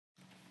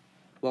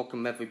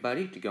Welcome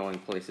everybody to Going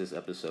Places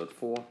episode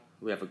 4.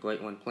 We have a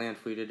great one planned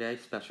for you today.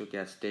 Special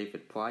guest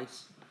David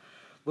Price.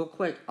 Real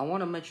quick, I want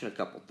to mention a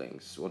couple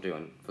things we're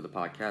doing for the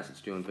podcast. It's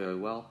doing very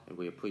well, and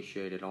we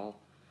appreciate it all.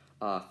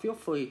 Feel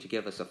free to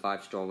give us a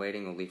 5-star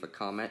rating or leave a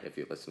comment if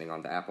you're listening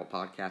on the Apple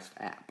Podcast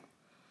app.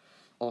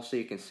 Also,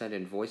 you can send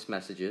in voice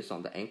messages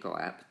on the Anchor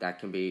app that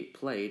can be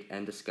played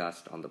and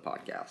discussed on the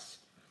podcast.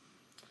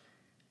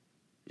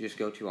 You just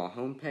go to our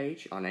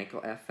homepage on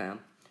Anchor F.M.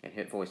 and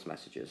hit voice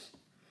messages.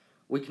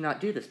 We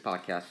cannot do this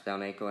podcast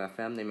without Anchor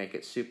FM. They make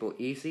it super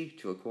easy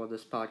to record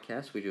this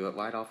podcast. We do it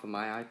right off of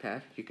my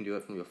iPad. You can do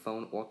it from your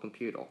phone or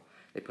computer.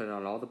 They put it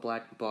on all the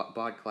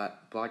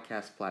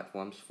broadcast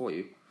platforms for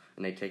you,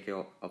 and they take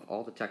care of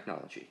all the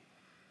technology.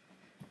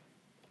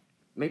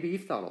 Maybe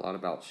you've thought a lot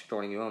about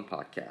starting your own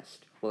podcast.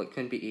 Well, it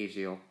couldn't be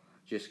easier.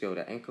 Just go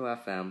to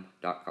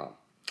anchorfm.com.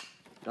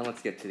 Now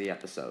let's get to the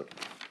episode.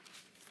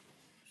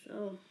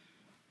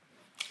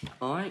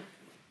 All right.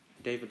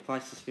 David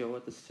Price is here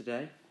with us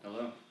today.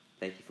 Hello.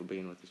 Thank you for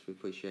being with us. We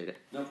appreciate it.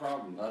 No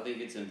problem. I think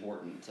it's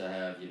important to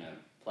have,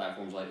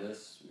 platforms like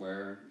this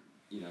where,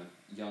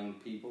 young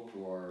people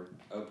who are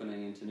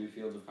opening into new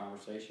fields of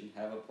conversation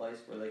have a place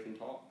where they can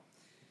talk.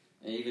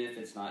 And even if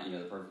it's not,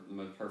 the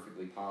most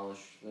perfectly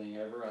polished thing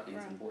ever, I think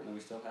it's important that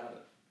we still have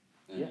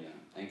it. And,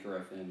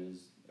 Anchor FM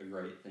is a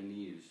great thing to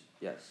use.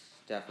 Yes,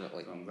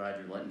 definitely. So I'm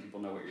glad you're letting people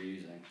know what you're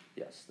using.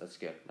 Yes, that's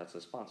good. That's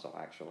a sponsor,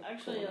 actually.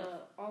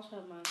 Also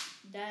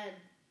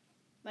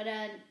my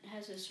dad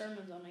has his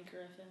sermons on Anchor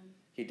FM.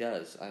 He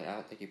does. I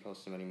don't think he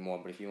posts them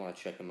anymore, but if you want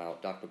to check him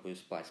out, Dr.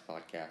 Bruce Price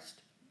Podcast.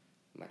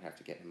 You might have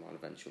to get him on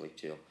eventually,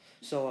 too.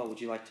 So, would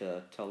you like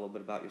to tell a little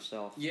bit about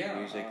yourself? Yeah.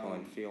 Music or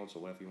in fields or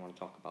whatever you want to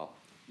talk about.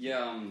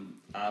 Yeah,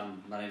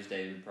 my name is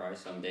David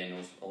Price. I'm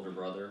Daniel's older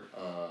brother.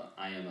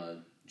 I am a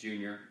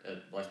junior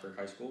at Blacksburg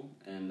High School,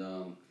 and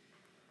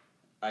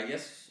I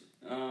guess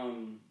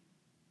I'm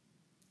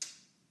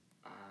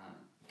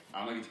a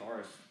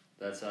guitarist.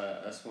 That's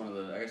one of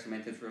the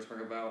main things we're going to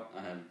talk about.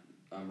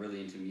 I'm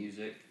really into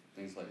music,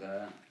 things like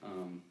that.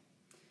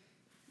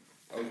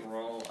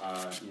 Overall,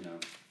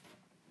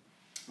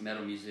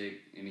 metal music,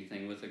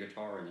 anything with a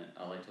guitar in it,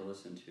 I like to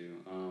listen to.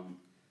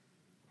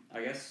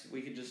 I guess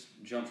we could just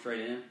jump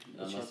straight in,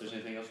 unless there's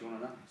anything else you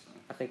want to know. So.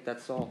 I think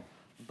that's all.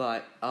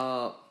 But,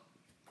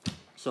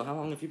 so how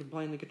long have you been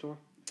playing the guitar?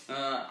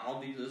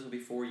 This will be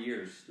 4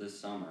 years this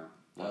summer.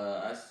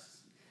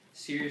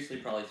 Seriously,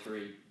 probably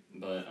 3,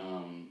 but,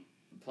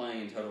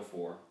 playing in total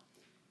 4.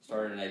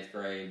 Started in 8th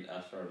grade.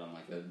 I started on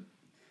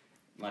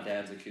my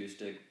dad's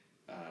acoustic.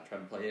 Tried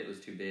to play it. It was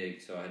too big,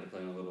 so I had to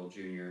play on a little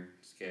junior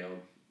scale.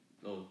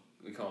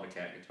 We call it a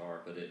cat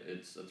guitar, but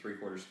it's a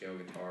 3/4 scale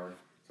guitar.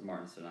 It's a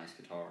Martin's a nice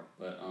guitar.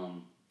 But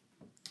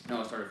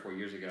I started 4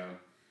 years ago.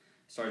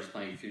 Started just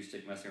playing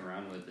acoustic, messing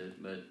around with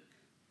it, but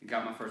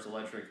got my first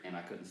electric and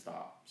I couldn't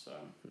stop. So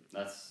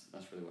that's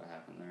really what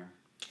happened there.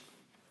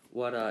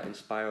 What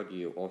inspired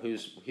you, or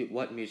whose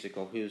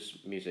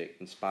music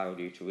inspired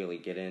you to really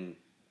get into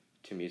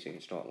music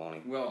and start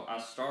learning? Well,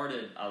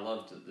 I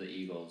loved the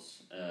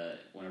Eagles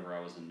whenever I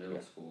was in middle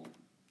school,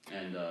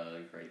 and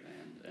great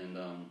band. And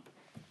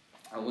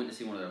I went to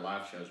see one of their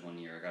live shows one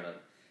year. I got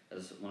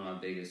as one of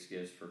my biggest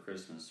gifts for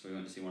Christmas. We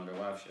went to see one of their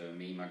live shows,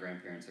 me, my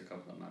grandparents, a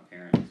couple of my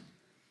parents,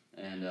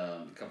 and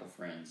a couple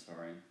friends,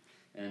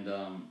 And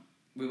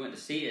we went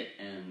to see it,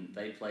 and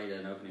they played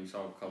an opening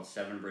song called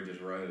 7 Bridges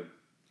Road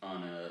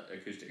on an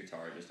acoustic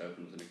guitar. It just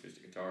opened with an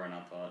acoustic guitar, and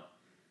I thought,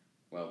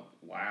 well,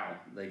 wow,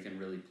 they can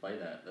really play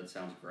that. That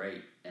sounds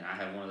great. And I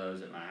have one of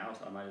those at my house.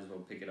 I might as well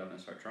pick it up and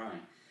start trying.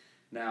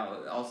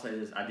 Now, I'll say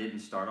this. I didn't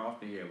start off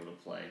being able to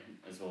play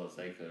as well as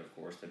they could, of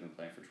course. They've been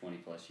playing for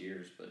 20-plus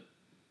years. But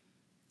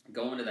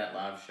going to that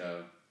live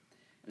show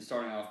and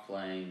starting off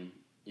playing,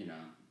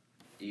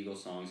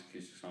 Eagles songs,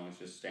 acoustic songs,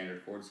 just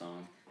standard chord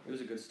songs, it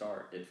was a good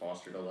start. It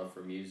fostered a love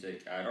for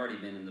music. I'd already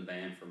been in the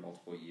band for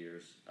multiple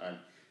years. I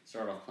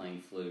started off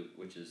playing flute,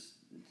 which it's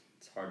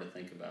hard to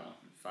think about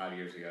 5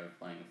 years ago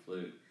playing a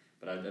flute,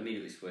 but I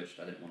immediately switched.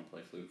 I didn't want to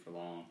play flute for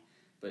long.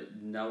 But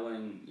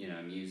knowing,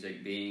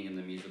 music, being in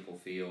the musical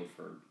field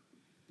for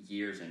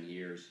years and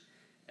years,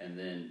 and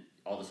then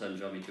all of a sudden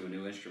jumping to a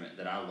new instrument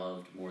that I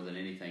loved more than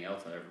anything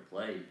else I ever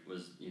played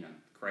was,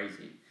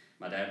 crazy.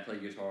 My dad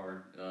played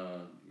guitar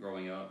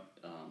growing up,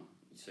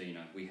 so,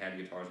 we had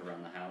guitars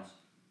around the house.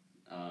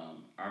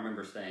 I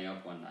remember staying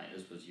up one night.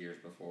 This was years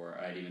before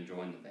I had even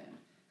joined the band.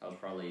 I was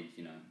probably,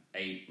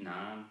 8,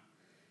 9.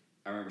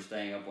 I remember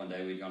staying up one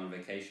day. We'd gone on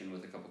vacation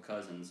with a couple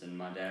cousins, and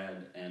my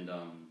dad and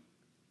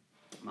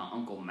my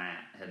Uncle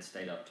Matt had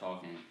stayed up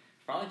talking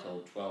probably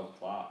till 12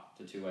 o'clock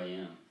to 2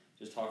 a.m.,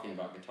 just talking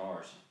about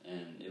guitars.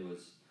 And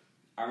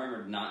I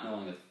remember not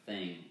knowing a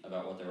thing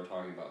about what they were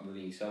talking about, but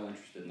being so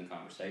interested in the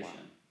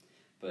conversation.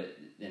 Wow.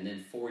 And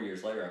then 4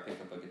 years later, I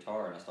picked up a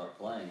guitar and I started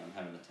playing. I'm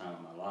having the time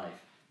of my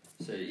life.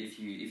 So if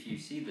you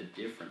see the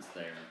difference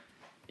there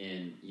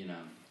in,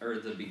 or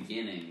the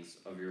beginnings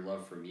of your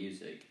love for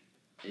music,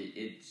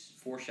 it's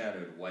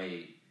foreshadowed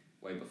way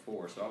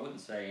before. So I wouldn't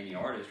say any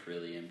artist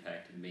really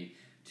impacted me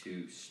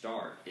to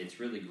start. It's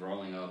really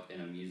growing up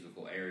in a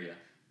musical area.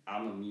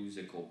 I'm a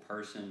musical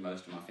person.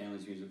 Most of my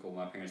family's musical.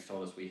 My parents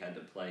told us we had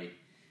to play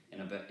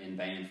in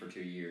band for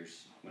 2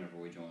 years whenever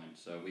we joined,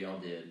 so we all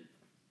did.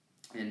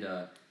 And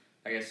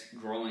I guess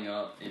growing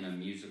up in a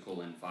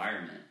musical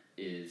environment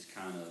is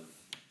kind of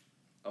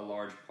a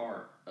large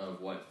part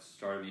of what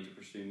started me to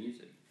pursue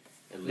music,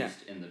 at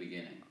least in the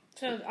beginning.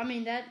 So, I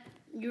mean, that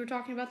you were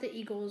talking about the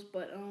Eagles,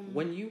 but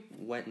when you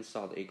went and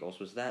saw the Eagles,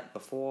 was that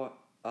before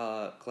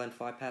Glenn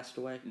Frey passed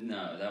away?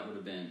 No, that would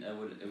have been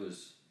it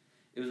was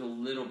a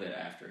little bit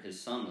after his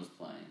son was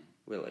playing.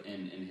 Really?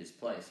 In his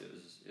place,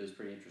 it was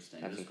pretty interesting.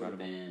 That's this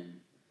incredible. Would have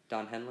been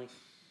Don Henley.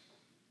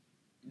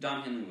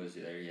 Don Henley was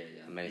there. Yeah.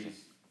 Amazing.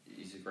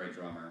 He's a great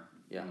drummer.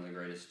 Yeah. One of the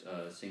greatest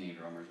singing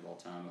drummers of all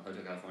time.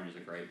 Hotel California is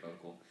a great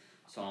vocal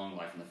song.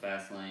 Life in the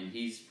Fast Lane.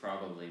 He's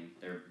probably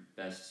their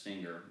best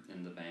singer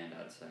in the band,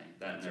 I'd say.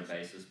 That and their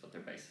bassist, but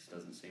their bassist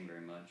doesn't sing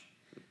very much.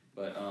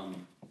 But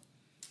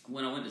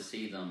when I went to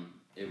see them,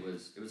 it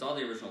was all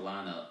the original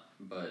lineup,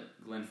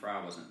 but Glenn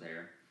Frey wasn't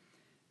there.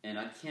 And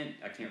I can't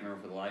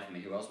remember for the life of me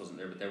who else wasn't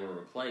there, but they were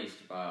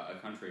replaced by a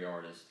country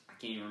artist. I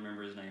can't even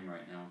remember his name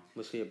right now.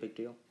 Was he a big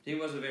deal? He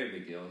was a very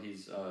big deal. He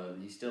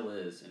still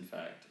is, in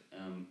fact.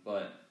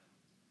 But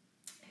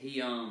he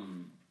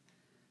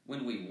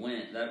when we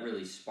went, that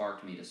really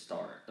sparked me to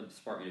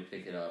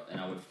pick it up, and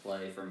I would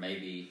play for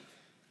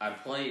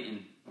I'd play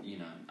and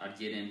I'd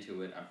get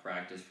into it. I'd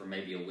practice for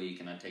maybe a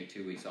week, and I'd take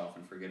 2 weeks off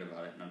and forget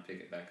about it, and I'd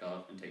pick it back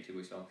up and take 2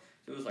 weeks off.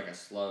 So it was like a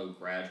slow,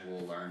 gradual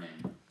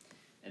learning.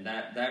 And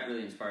that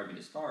really inspired me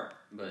to start.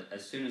 But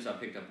as soon as I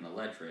picked up an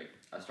electric,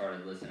 I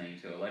started listening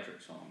to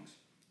electric songs.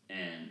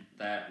 And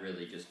that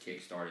really just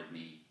kick-started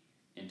me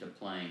into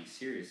playing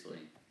seriously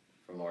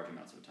for large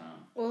amounts of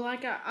time. well,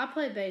 like I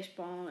play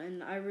baseball,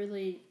 and I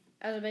really,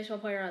 as a baseball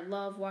player, I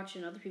love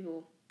watching other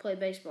people play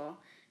baseball.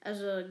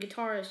 As a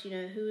guitarist,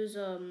 who is,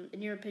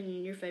 in your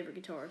opinion, your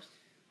favorite guitarist?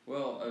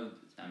 Well,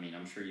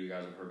 I'm sure you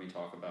guys have heard me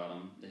talk about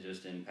him. It's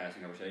just in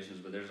passing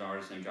conversations. But there's an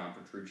artist named John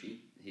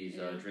Petrucci. He's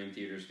Dream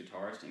Theater's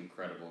guitarist,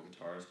 incredible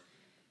guitarist.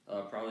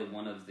 Probably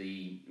one of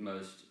the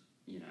most,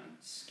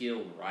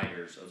 skilled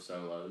writers of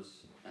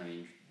solos.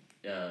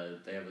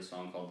 They have a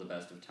song called "The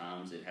Best of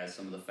Times." It has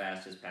some of the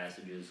fastest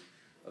passages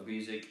of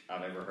music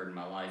I've ever heard in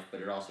my life,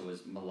 but it also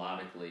is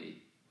melodically,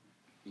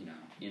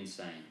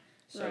 insane.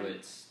 So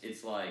Right.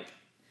 it's like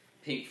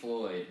Pink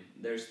Floyd.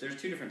 There's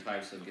two different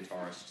types of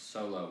guitarists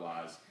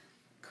solo-wise.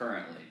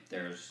 Currently,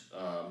 there's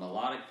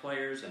melodic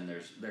players, and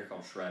they're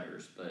called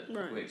shredders, but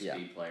quick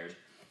speed players.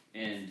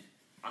 And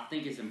I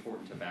think it's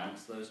important to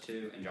balance those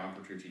two, and John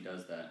Petrucci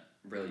does that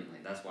brilliantly.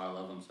 That's why I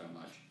love him so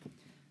much.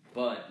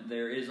 But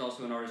there is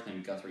also an artist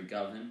named Guthrie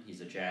Govan.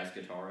 He's a jazz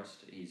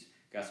guitarist. He's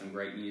got some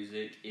great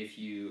music.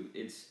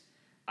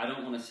 I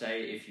don't want to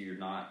say if you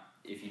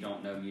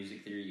don't know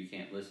music theory, you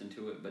can't listen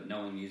to it, but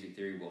knowing music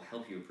theory will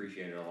help you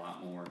appreciate it a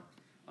lot more.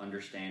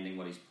 Understanding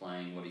what he's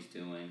playing, what he's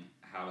doing,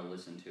 how to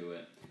listen to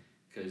it.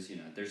 Because,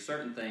 there's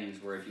certain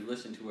things where if you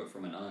listen to it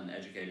from an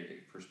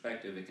uneducated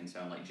perspective, it can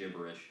sound like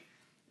gibberish.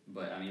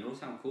 But, it'll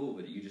sound cool,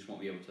 but you just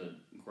won't be able to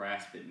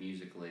grasp it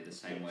musically the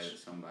same way that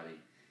somebody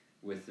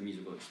with the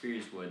musical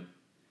experience would.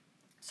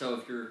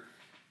 So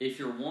if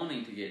you're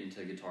wanting to get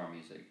into guitar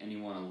music and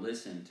you want to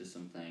listen to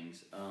some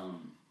things,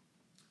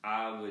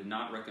 I would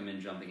not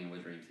recommend jumping in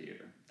with Dream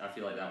Theater. I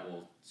feel like that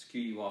will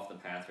skew you off the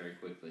path very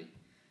quickly.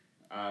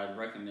 I'd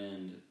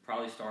recommend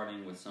probably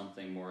starting with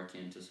something more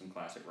akin to some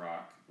classic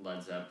rock,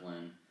 Led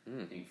Zeppelin,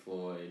 Pink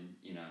Floyd,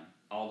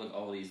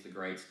 all these, the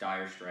greats,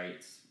 Dire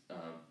Straits,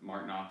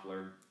 Mark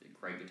Knopfler,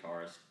 great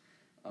guitarist.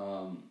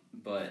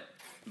 But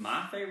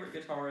my favorite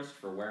guitarist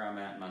for where I'm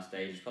at in my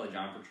stage is probably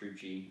John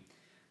Petrucci,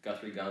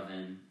 Guthrie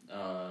Govan.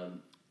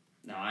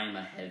 Now, I am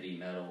a heavy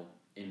metal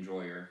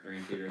enjoyer.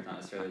 Dream Theater is not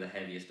necessarily the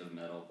heaviest of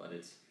metal, but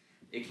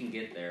it can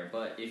get there.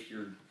 But if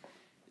you're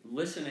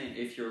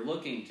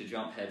looking to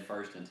jump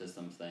headfirst into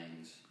some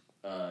things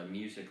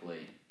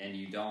musically, and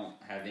you don't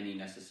have any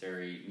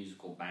necessary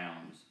musical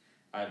bounds,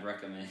 I'd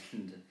recommend.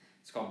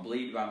 It's called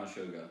 "Bleed" by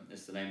Meshuggah.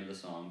 It's the name of the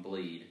song,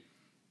 "Bleed."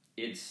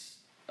 It's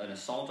an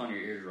assault on your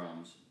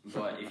eardrums,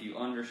 but if you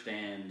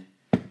understand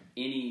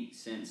any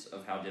sense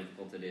of how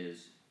difficult it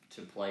is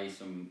to play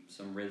some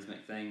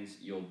rhythmic things,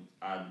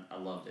 I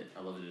loved it.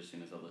 I loved it as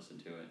soon as I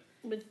listened to it.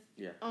 But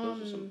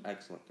those are some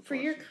excellent guitarists. For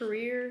your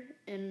career,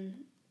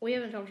 and we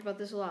haven't talked about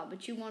this a lot,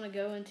 but you want to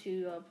go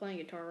into playing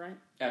guitar, right?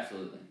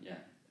 Absolutely, yeah.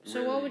 So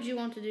really, what would you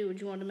want to do?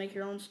 Would you want to make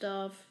your own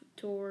stuff,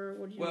 tour?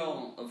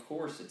 Well, of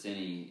course, it's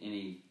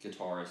any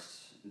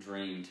guitarist's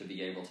dream to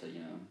be able to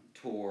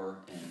tour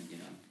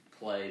and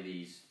play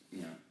these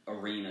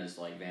arenas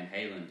like Van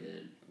Halen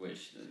did,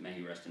 which, may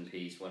he rest in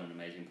peace. What an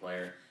amazing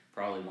player!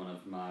 Probably one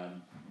of my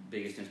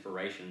biggest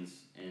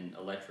inspirations in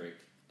electric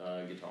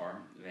guitar,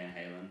 Van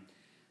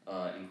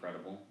Halen.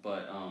 Incredible,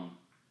 but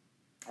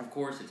of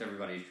course, it's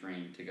everybody's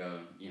dream to go,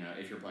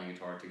 if you're playing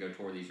guitar, to go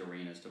tour these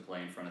arenas, to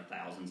play in front of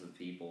thousands of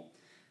people.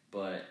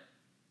 But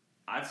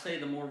I'd say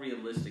the more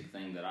realistic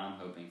thing that I'm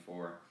hoping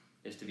for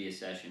is to be a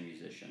session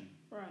musician.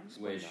 Right.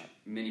 Which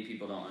many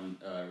people don't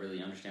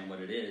really understand what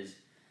it is,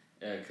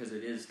 because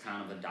it is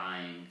kind of a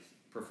dying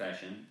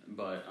profession.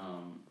 But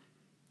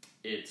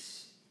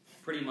it's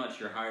pretty much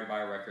you're hired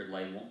by a record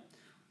label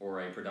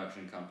or a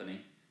production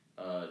company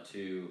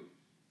to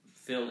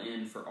fill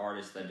in for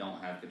artists that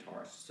don't have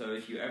guitarists. So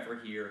if you ever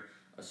hear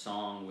a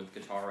song with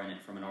guitar in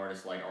it from an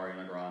artist like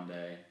Ariana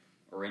Grande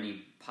or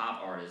any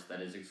pop artist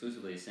that is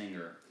exclusively a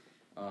singer,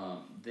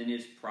 then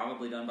it's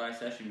probably done by a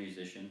session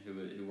musician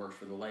who works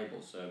for the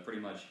label. So pretty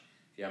much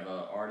if you have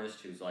an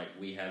artist who's like,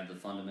 we have the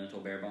fundamental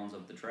bare bones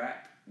of the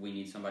track, we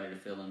need somebody to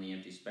fill in the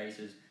empty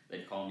spaces,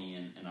 they'd call me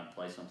in and I'd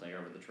play something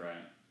over the track,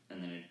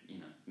 and then it,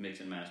 mix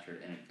and master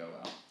it and it'd go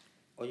out.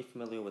 Are you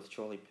familiar with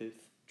Charlie Puth?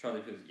 Charlie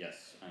Puth,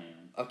 yes, I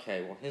am.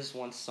 Okay, well, his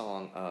one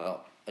song,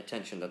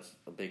 Attention, that's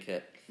a big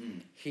hit.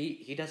 Mm.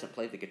 He doesn't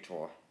play the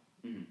guitar,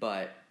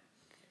 but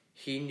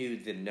he knew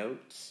the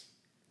notes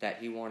that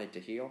he wanted to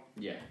hear.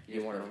 Yeah. He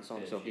wanted on the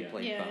song, so he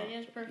played. Yeah, he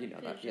has perfect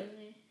pitch, yeah. doesn't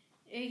he?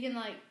 He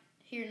can,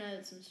 hear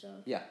notes and stuff.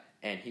 Yeah,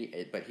 and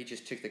he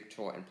just took the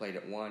guitar and played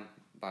it one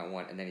by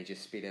one, and then he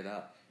just speeded it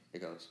up.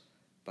 It goes,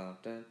 ba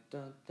da da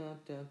da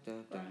da da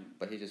da,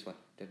 but he just went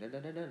da da da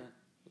da da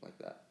like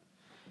that.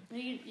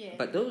 Yeah.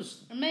 But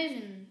those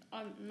amazing.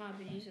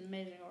 He's an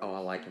amazing artist. Oh, I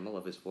like him. I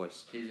love his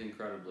voice. He's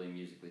incredibly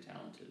musically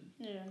talented.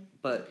 Yeah.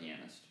 But he's a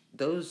pianist.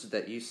 Those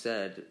that you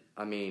said,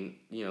 I mean,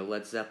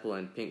 Led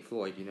Zeppelin, Pink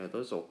Floyd,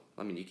 those are,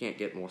 I mean, you can't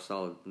get more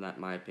solid than that,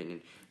 in my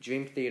opinion.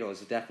 Dream Theater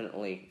is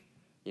definitely,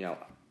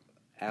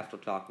 after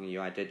talking to you,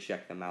 I did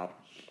check them out,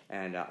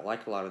 and I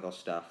like a lot of their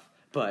stuff,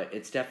 but they're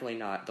definitely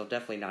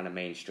not a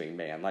mainstream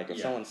band. Like, if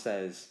someone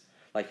says,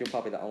 like, you're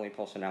probably the only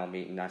person I'll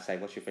meet, and I say,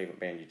 what's your favorite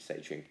band? You'd say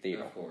Dream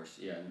Theater. Of course,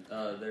 yeah.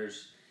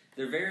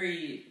 They're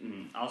very,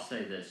 I'll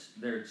say this,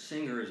 their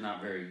singer is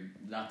not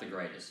the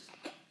greatest,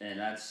 and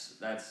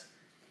that's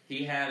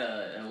he had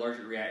an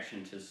allergic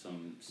reaction to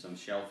some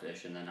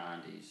shellfish in the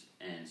 90s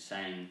and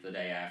sang the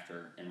day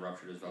after and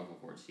ruptured his vocal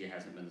cords. He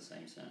hasn't been the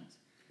same since.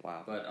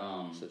 Wow. But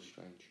so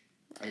strange.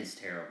 It's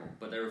terrible.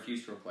 But they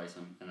refuse to replace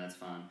him, and that's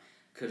fine.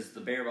 Because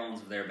the bare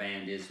bones of their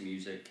band is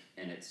music,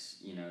 and it's,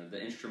 the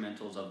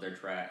instrumentals of their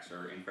tracks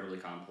are incredibly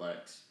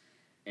complex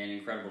and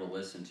incredible to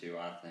listen to,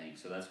 I think.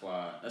 So that's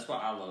why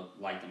I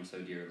like them so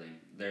dearly.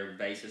 Their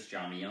bassist,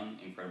 John Young,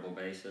 incredible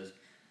bassist.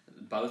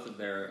 Both of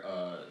their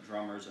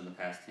drummers in the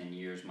past 10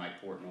 years,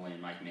 Mike Portnoy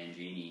and Mike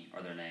Mangini,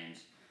 are their names.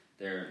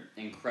 They're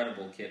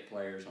incredible kit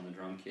players on the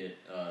drum kit.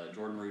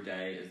 Jordan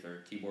Roudet is their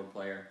keyboard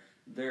player.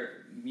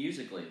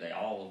 Musically, they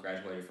all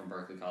graduated from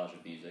Berklee College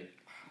of Music.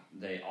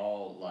 They're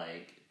all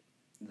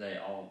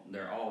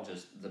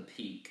just the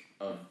peak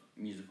of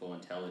musical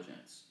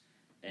intelligence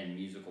and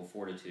musical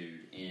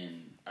fortitude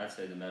in, I'd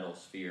say, the metal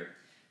sphere.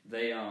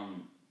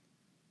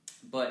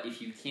 But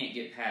if you can't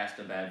get past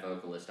a bad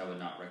vocalist, I would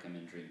not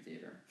recommend Dream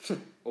Theater.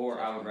 Or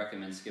I would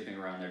recommend skipping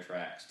around their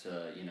tracks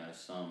to,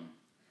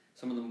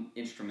 some of the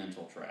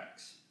instrumental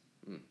tracks.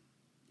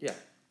 Yeah.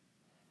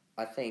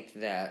 I think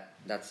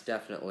that's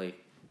definitely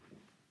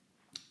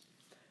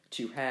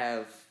to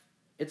have.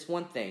 It's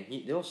one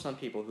thing. There are some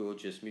people who are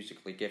just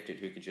musically gifted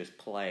who could just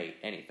play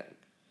anything.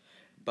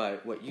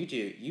 But what you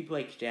do, you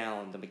break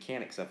down the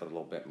mechanics of it a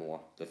little bit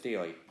more. The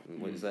theory.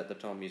 Is that the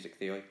term, music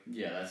theory?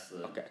 Yeah, that's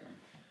the okay. term.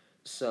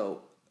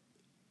 So,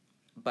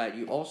 but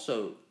you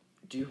also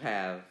do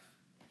have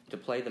to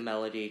play the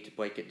melody, to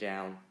break it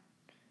down.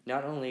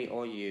 Not only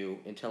are you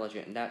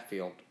intelligent in that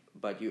field,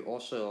 but you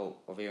also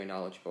are very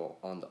knowledgeable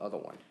on the other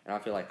one. And I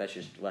feel like that's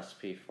just a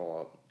recipe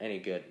for any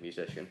good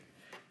musician.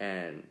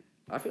 And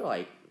I feel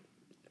like,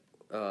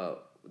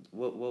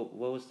 what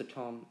was the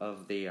term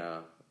of the,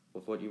 of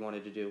what you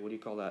wanted to do? What do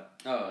you call that?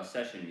 Oh, a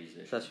session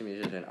musician. Session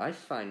musician. I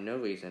find no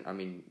reason, I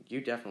mean, you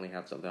definitely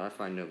have something. I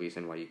find no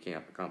reason why you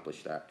can't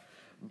accomplish that.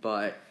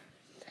 But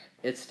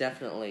it's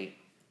definitely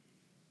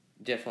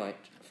different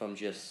from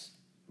just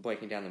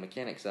breaking down the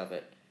mechanics of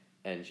it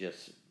and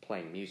just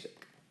playing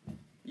music.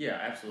 Yeah,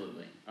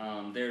 absolutely.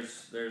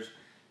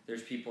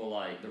 There's people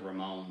like the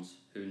Ramones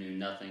who knew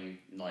nothing,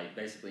 like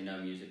basically no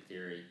music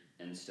theory,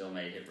 and still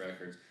made hit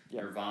records.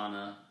 Yep.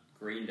 Nirvana,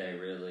 Green Day,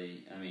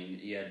 really. I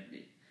mean,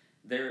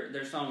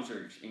 their songs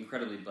are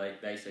incredibly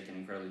basic and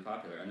incredibly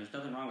popular, and there's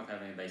nothing wrong with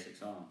having a basic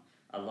song.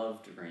 I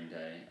loved Green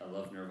Day. I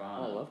love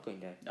Nirvana. Oh, I love Green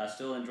Day. I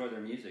still enjoy their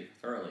music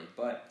thoroughly.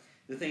 But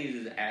the thing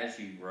is as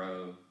you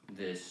grow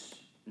this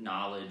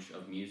knowledge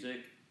of music,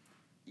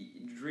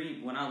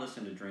 when I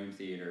listen to Dream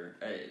Theater,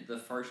 the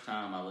first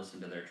time I listen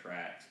to their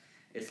tracks,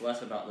 it's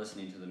less about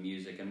listening to the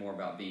music and more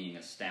about being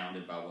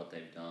astounded by what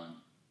they've done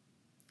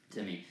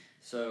to me.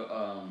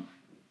 So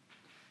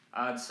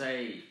I'd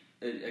say,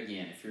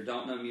 again, if you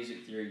don't know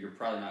music theory, you're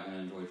probably not going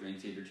to enjoy Dream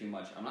Theater too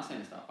much. I'm not saying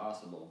it's not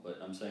possible, but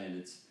I'm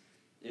saying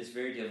it's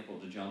very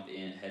difficult to jump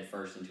in head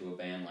first into a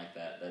band like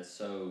that. That's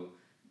so,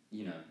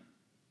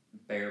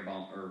 bare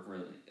bone, or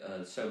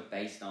really so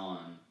based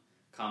on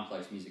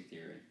complex music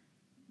theory.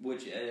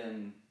 Which,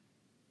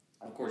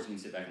 of course, you can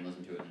sit back and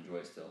listen to it and enjoy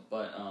it still.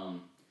 But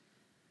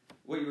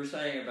what you were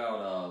saying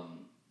about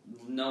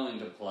knowing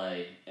to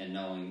play and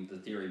knowing the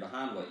theory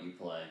behind what you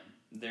play,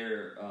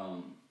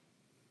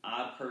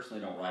 I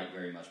personally don't write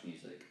very much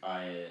music.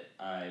 I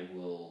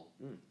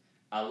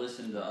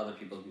listen to other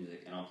people's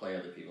music and I'll play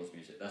other people's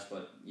music. That's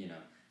what,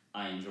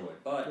 I enjoy.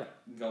 But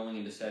going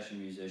into session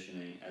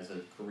musicianing as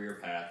a career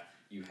path,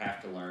 you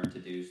have to learn to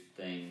do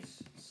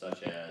things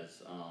such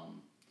as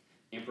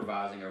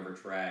improvising over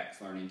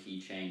tracks, learning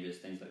key changes,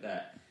 things like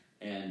that.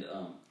 And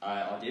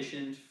I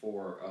auditioned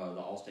for the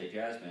All-State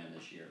Jazz Band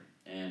this year,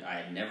 and I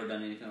had never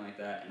done anything like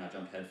that, and I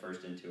jumped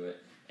headfirst into it,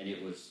 and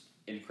it was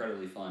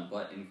incredibly fun,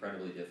 but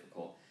incredibly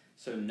difficult.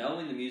 So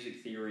knowing the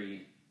music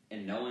theory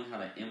and knowing how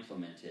to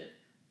implement it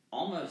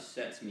almost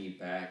sets me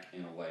back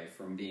in a way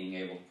from being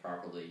able to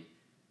properly,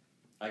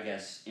 I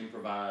guess,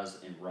 improvise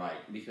and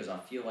write, because I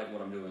feel like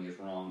what I'm doing is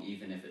wrong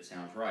even if it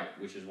sounds right,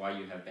 which is why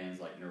you have bands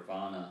like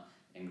Nirvana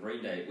and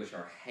Green Day, which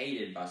are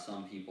hated by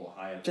some people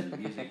high up in the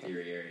music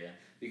theory area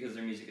because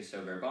their music is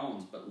so bare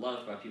bones, but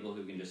loved by people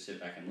who can just sit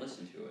back and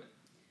listen to it.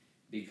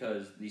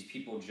 Because these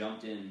people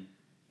jumped in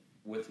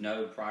with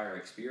no prior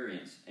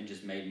experience and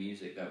just made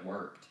music that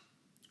worked.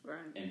 Right.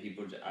 And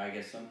people, I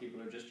guess some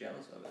people are just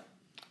jealous of it.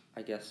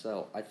 I guess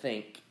so. I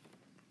think,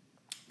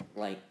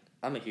 like,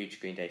 I'm a huge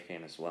Green Day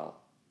fan as well.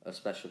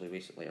 Especially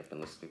recently, I've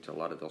been listening to a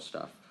lot of their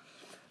stuff.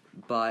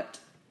 But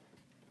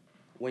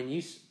when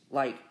you,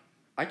 like,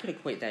 I could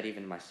equate that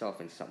even to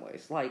myself in some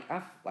ways.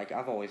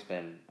 I've always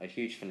been a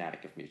huge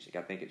fanatic of music.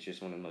 I think it's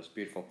just one of the most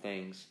beautiful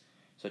things,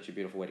 such a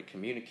beautiful way to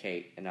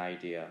communicate an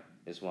idea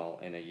as well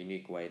in a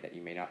unique way that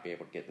you may not be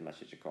able to get the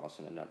message across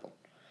in another.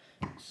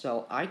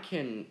 So I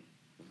can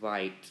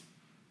write,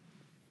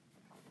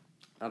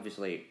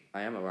 obviously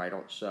I am a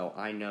writer, so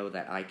I know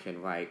that I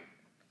can write,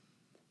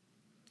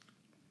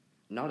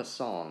 not a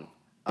song,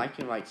 I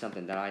can write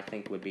something that I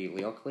think would be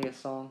lyrically a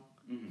song.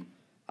 Mm-hmm.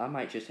 I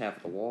might just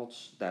have the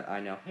words that I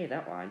know, hey,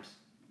 that rhymes.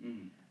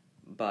 Mm-hmm.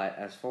 But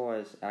as far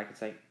as I could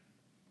say,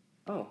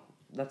 oh,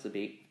 that's a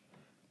beat.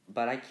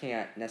 But I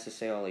can't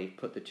necessarily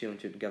put the two and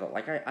two together.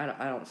 Like,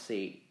 I don't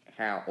see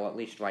how, or at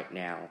least right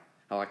now,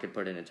 how I could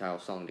put an entire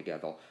song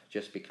together.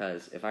 Just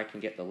because if I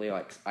can get the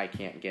lyrics, I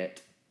can't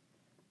get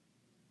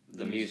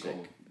the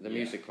musical, the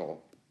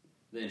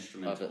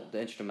instrumental.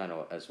 The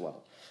instrumental as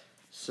well.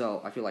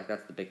 So I feel like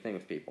that's the big thing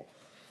with people.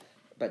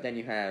 But then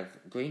you have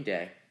Green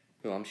Day,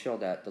 who I'm sure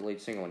that the lead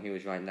singer, when he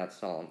was writing that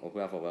song, or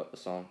whoever wrote the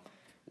song,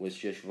 was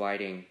just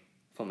writing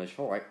from his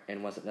heart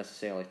and wasn't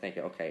necessarily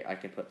thinking, okay, I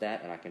can put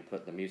that and I can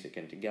put the music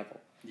in together.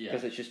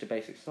 Because it's just a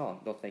basic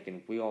song. They're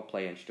thinking, we all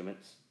play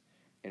instruments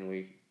and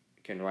we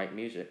can write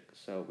music,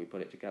 so we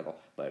put it together.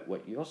 But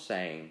what you're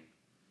saying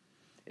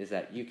is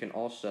that you can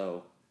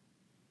also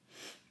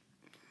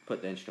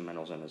put the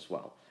instrumentals in as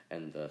well,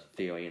 and the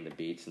theory and the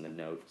beats and the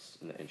notes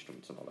and the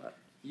instruments and all that.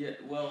 Yeah,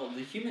 well,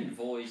 the human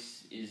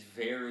voice is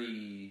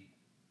very...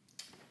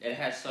 It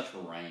has such a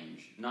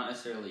range, not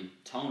necessarily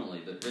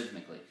tonally, but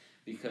rhythmically,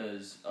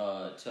 because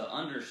to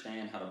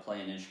understand how to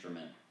play an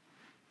instrument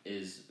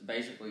is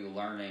basically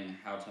learning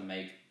how to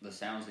make the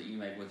sounds that you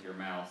make with your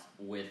mouth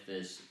with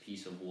this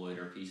piece of wood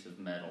or piece of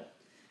metal.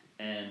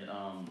 And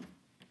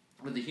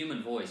with the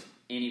human voice,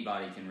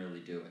 anybody can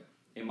really do it.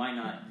 It might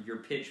not, your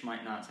pitch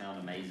might not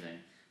sound amazing,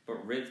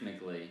 but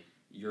rhythmically,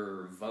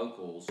 your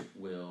vocals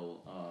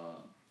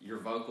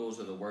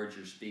or the words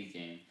you're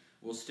speaking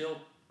will still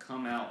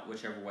come out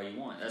whichever way you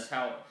want. That's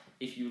how,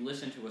 if you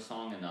listen to a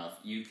song enough,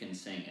 you can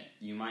sing it.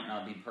 You might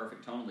not be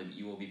perfect tonally, but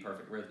you will be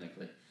perfect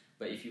rhythmically.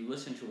 But if you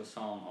listen to a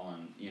song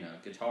on,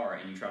 guitar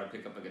and you try to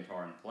pick up a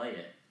guitar and play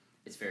it,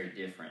 it's very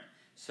different.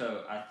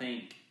 So I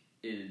think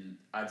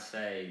I'd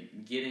say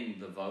getting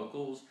the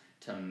vocals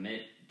to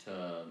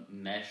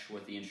mesh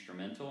with the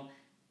instrumental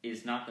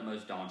is not the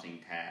most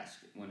daunting task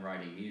when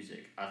writing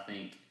music. I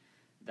think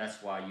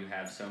that's why you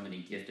have so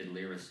many gifted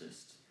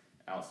lyricists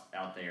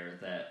out there,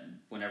 that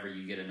whenever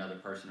you get another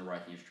person to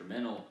write the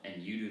instrumental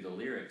and you do the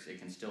lyrics, it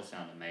can still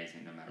sound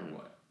amazing no matter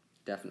what.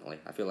 Definitely.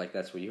 I feel like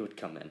that's where you would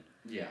come in.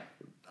 Yeah.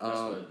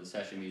 That's what the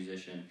session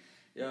musician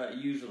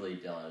usually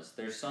does.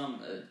 There's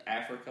some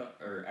Africa,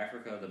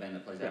 the band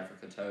that plays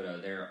Africa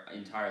Toto, they're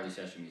entirely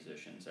session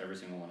musicians, every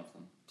single one of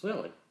them.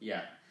 Really?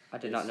 Yeah. I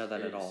did not know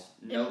that at all.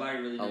 Nobody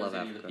really knows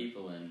any of the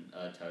people in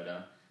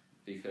Toto,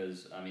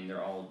 because,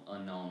 they're all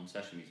unknown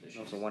session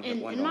musicians.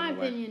 In my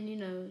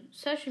opinion,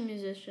 session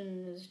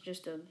musician is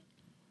just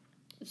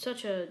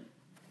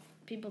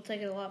people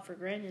take it a lot for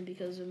granted,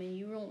 because,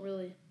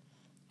 you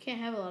can't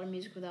have a lot of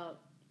music without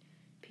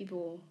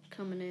people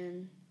coming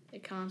in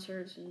at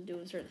concerts and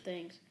doing certain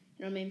things.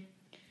 You know what I mean?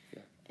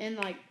 Yeah.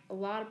 And, a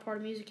lot of part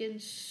of music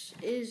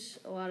is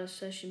a lot of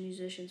session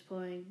musicians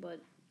playing,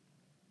 but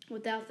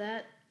without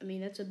that,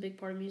 that's a big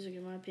part of music,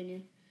 in my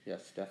opinion.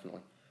 Yes,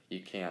 definitely. You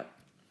can't.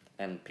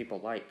 And people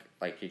like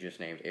you just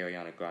named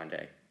Ariana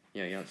Grande.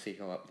 You don't see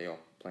her up there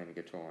playing a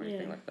guitar or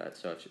anything like that.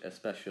 So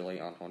especially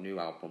on her new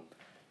album,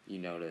 you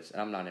notice.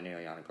 I'm not an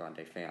Ariana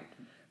Grande fan,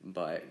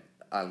 but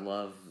I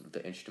love the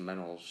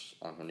instrumentals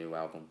on her new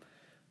album.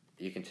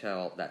 You can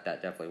tell that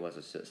definitely was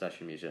a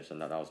session musician,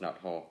 that I was not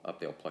her up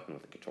there plucking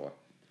with the guitar.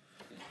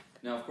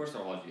 Now, of course,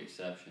 there are always the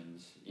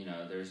exceptions.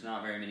 There's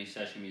not very many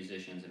session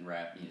musicians in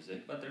rap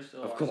music, but there's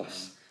still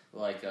some.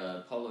 Like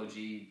Polo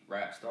G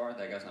rap star,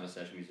 that guy's not a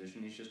session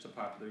musician. He's just a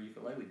popular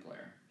ukulele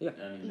player. Yeah.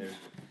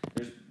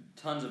 There's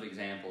tons of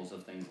examples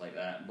of things like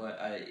that, but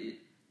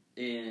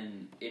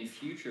in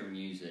future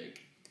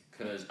music,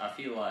 because I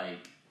feel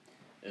like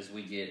as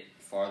we get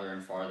farther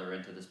and farther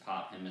into this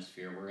pop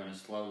hemisphere, we're going to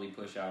slowly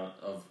push out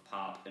of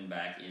pop and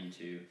back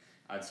into,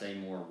 I'd say,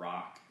 more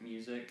rock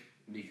music,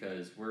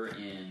 because we're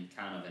in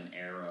kind of an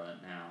era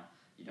now.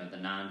 You know, the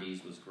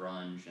 90s was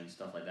grunge and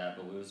stuff like that,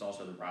 but it was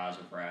also the rise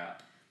of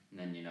rap. And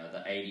then, you know, the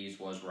 80s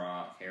was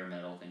rock, hair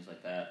metal, things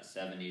like that. The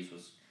 70s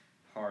was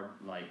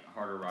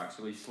harder rock.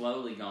 So we've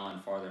slowly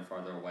gone farther and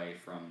farther away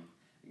from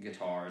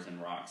guitars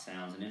and rock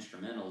sounds and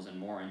instrumentals and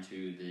more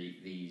into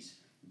these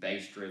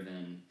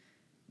bass-driven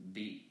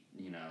beat,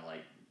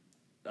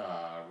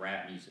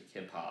 rap music,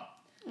 hip-hop.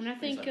 And I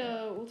think like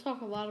we'll talk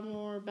a lot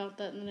more about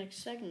that in the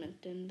next segment,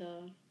 and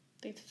I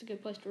think that's a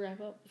good place to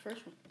wrap up the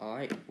first one. All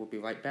right, we'll be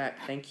right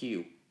back. Thank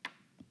you.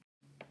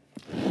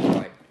 All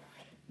right.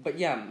 But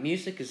yeah,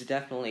 music is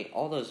definitely,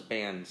 all those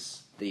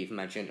bands that you've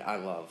mentioned, I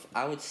love.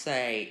 I would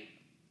say,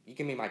 you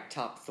give me my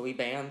top 3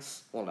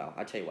 bands. Well, no,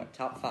 I tell you what,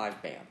 top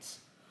 5 bands.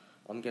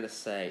 I'm going to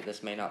say,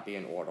 this may not be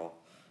in order,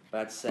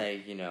 but I'd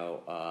say,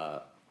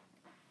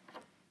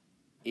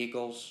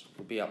 Eagles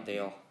would be up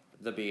there,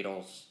 the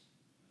Beatles,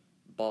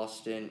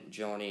 Boston,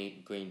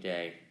 Johnny, Green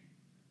Day.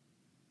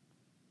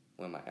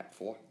 Where am I at?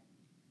 4?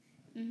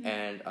 Mm-hmm.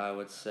 And I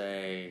would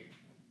say,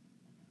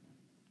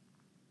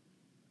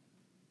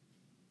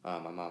 my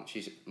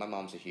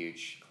mom's a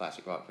huge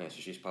classic rock fan, so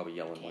she's probably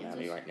yelling one at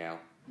me right now.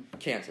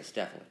 Kansas,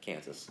 definitely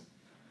Kansas.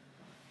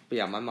 But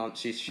yeah, my mom,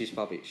 she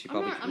probably was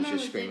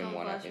just screaming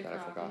one at me that I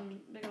forgot. I'm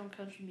big on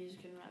country music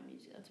and rap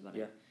music. That's about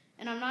Yeah. it.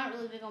 And I'm not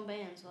really big on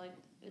bands. Like,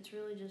 it's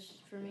really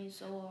just, for me,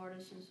 solo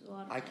artists is a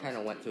lot of I kind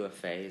of went through a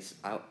phase.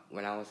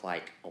 When I was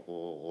like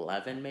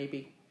 11,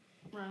 maybe.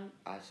 Right.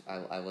 I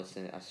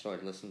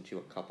started listening to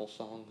a couple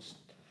songs,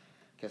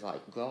 because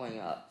like growing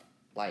up,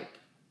 like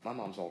my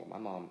mom's older. My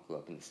mom grew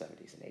up in the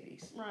 70s and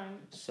 80s. Right.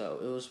 So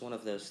it was one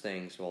of those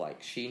things where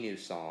like she knew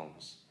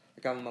songs.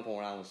 Like I remember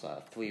when I was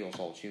 3 years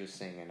old, she was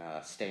singing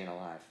 "Staying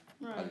Alive"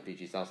 by the Bee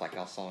Gees. That was like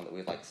our song that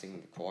we like singing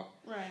in the core.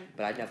 Right.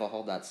 But I'd never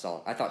heard that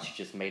song. I thought she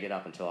just made it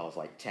up until I was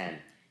like 10.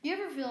 You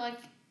ever feel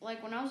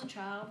like when I was a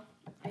child,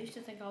 I used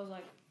to think I was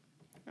like,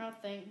 I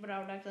don't think, but I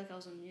would act like I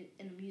was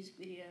in a music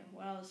video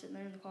while I was sitting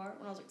there in the car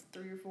when I was like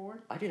 3 or 4.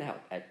 I do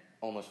that at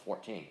almost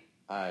 14.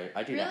 I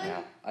do Really? that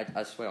now.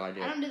 I swear I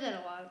do. I don't do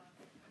that a lot.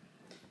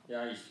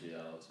 Yeah, I used to do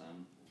that all the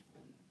time.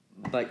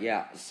 But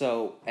yeah,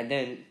 so, and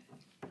then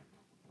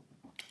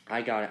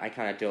I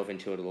kind of dove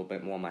into it a little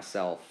bit more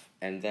myself.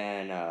 And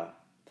then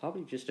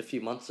probably just a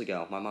few months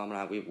ago, my mom and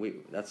I, we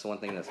that's the one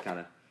thing that's kind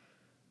of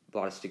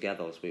brought us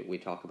together, is we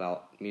talk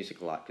about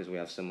music a lot because we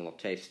have similar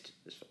taste.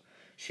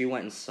 She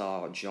went and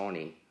saw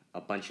Johnny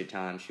a bunch of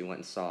times. She went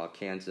and saw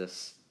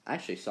Kansas. I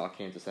actually saw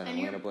Kansas at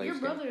Atlanta Braves. Your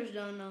brother's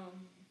done.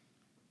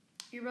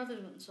 Your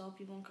brother's went and saw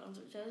people in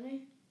concerts, hasn't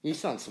he? He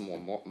saw some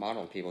more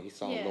modern people. He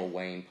saw Yeah. Lil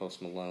Wayne,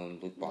 Post Malone,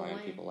 Luke Bryan,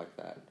 Wayne. people like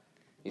that.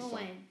 Lil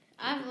Wayne.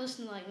 I've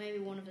listened to like maybe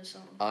one of his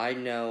songs. I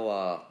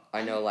know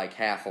like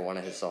half of one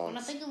of his songs. When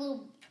I think of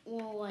Lil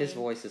Wayne, His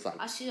voice is like,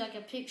 I see like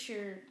a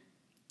picture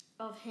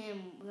of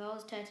him with all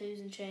his tattoos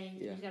and chains.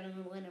 Yeah. And he's got an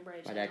Atlanta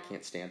Braves. my hat dad on.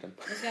 can't stand him.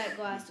 He's got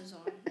glasses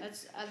on. I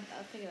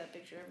think of that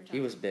picture every time.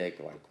 He was big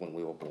like when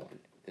we were born.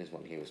 Is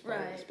when he was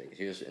probably Right. as big.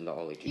 He was in the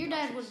early 2000s. Your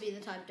dad would be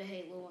the type to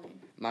hate Lil Wayne.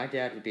 My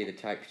dad would be the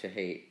type to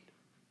hate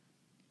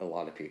a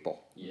lot of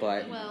people, Yeah.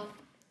 but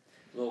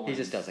Well, he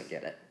just doesn't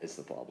get it. Is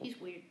the problem?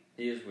 he's weird.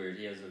 He is weird.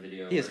 He has a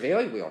video. He is where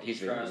very weird. He He's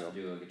very tries weird.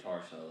 to do a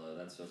guitar solo.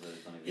 That's a really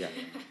funny Yeah.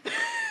 video.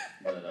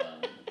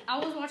 But I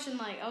was watching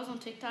I was on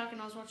TikTok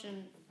and I was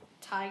watching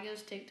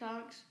Tyga's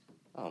TikToks.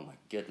 Oh my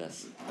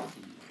goodness!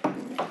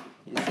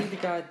 Is he the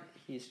guy?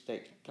 He's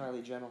like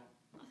Kylie Jenner.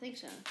 I think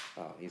so.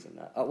 Oh, he's a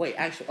nut. Oh wait,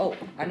 actually,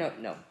 I know.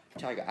 No,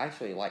 Tyga.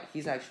 Actually,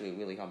 he's actually a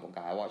really humble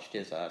guy. I watched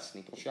his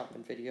sneaker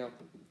shopping video.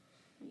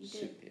 You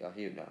did.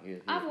 He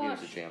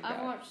was a jam guy.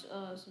 I've watched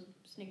some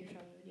sneaker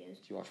shopping videos.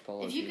 Did you watch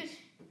Polo If you shoes? could,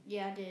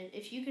 yeah, I did.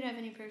 If you could have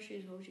any pair of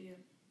shoes, what would you get?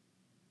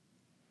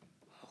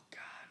 Oh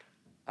God,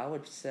 I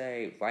would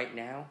say right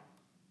now.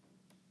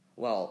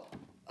 Well,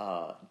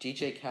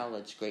 DJ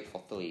Khaled's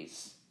Grateful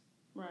Threes,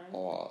 Right.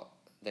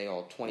 they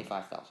are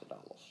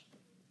 $25,000.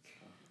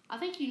 I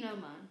think you know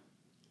mine.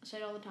 I say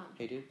it all the time.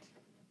 Hey, dude.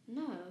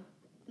 No,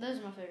 those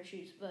are my favorite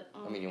shoes. But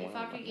I mean, you if want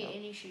I them could right get now.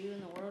 any shoe in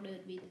the world, it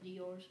would be the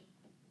Dior's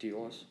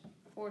Dior's.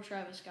 or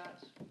Travis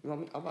Scott's. You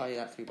want me? I'll buy you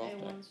that for your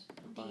birthday. A1s.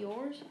 Fine.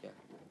 Dior's? Yeah.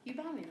 You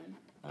buy me them.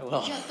 I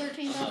will. You got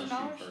I'm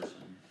not a $13,000? shoe person.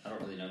 I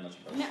don't really know much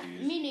about No,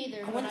 shoes. me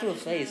neither. I but went through a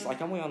just phase. know-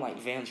 Like I'm wearing like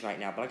Vans right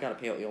now, but I got a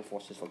pair of Air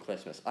Forces for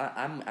Christmas.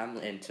 I'm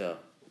into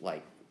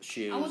like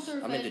shoes. I went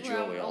through a I'm into phase where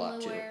I jewelry would a lot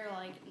only too. wear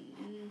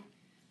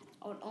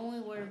I would only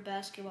wear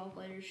basketball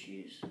players'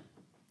 shoes.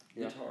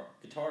 Yeah.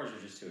 Guitars are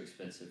just too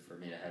expensive for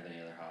me to have any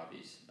other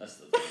hobbies. That's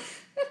the thing.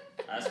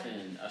 I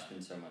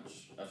spend so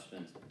much. I've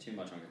spent too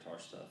much on guitar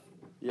stuff.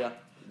 Yeah.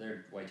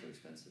 They're way too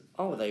expensive.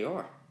 Oh, they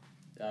are.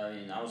 I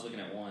mean, I was looking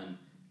at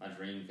my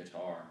dream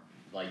guitar.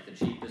 Like the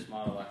cheapest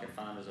model I could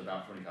find was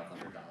about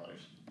 $2,500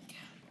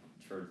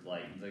 for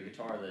like the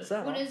guitar Is that.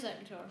 that What all? is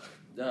that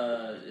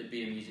guitar? It'd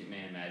be a Music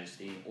Man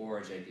Majesty or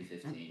a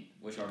JP15,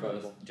 which are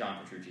Incredible. both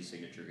John Petrucci's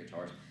signature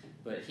guitars.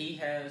 But he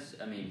has.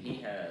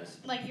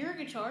 Like your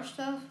guitar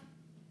stuff.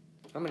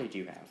 How many do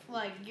you have?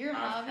 Like your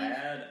I've hobbies.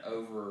 had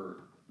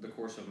over the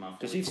course of my 4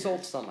 Because years. you've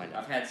sold some, I know.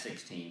 I've had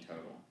 16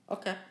 total.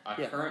 Okay. I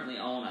currently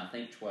own, I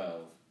think,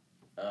 12.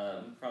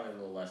 Probably a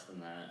little less than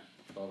that,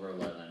 12 or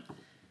 11.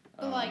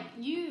 But like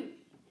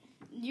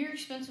your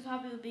expensive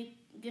hobby would be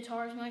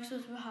guitars. My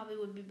expensive hobby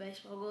would be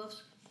baseball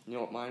gloves. You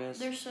know what mine is?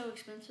 They're so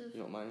expensive. You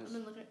know what mine I've is?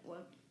 been looking at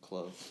what?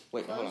 Clothes.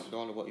 Wait, Clothes? hold on. Go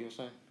on to what you were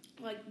saying.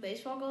 Like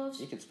baseball gloves.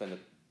 You can spend a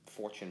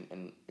fortune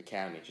in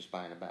Academy just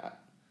buying a bat.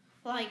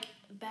 Like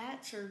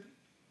bats are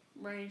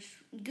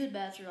good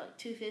bats are like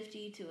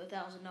 $250 to $1,000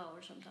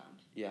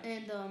 sometimes. Yeah.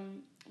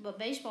 And but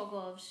baseball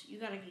gloves, you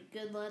gotta get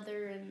good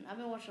leather, and I've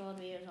been watching a lot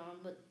of videos on them.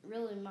 But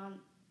really, my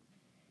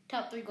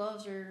top 3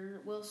 gloves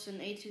are Wilson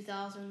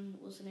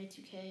A2000, Wilson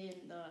A2K,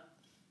 and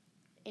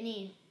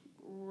any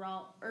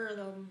raw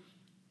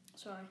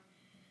sorry.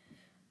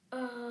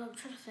 I'm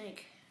trying to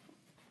think.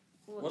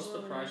 What's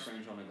the price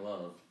range on a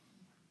glove?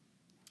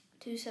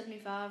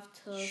 $275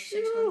 to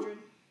 $600.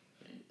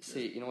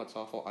 See, you know what's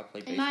awful? I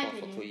played In my baseball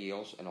for opinion. 3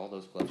 years, and all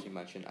those gloves you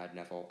mentioned, I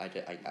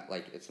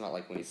like, it's not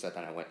like when you said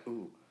that, I went,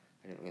 ooh,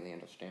 I didn't really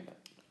understand it.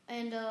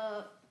 And,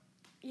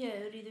 yeah,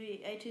 it would either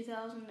be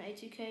A2000,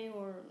 A2K,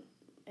 or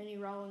any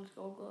Rawlings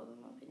Gold Glove,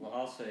 in my opinion. Well,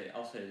 I'll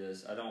say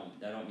this. I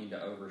don't mean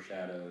to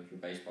overshadow your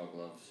baseball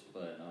gloves,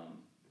 but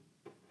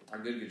a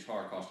good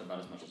guitar costs about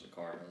as much as a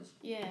car does.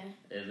 Yeah.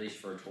 At least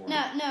for a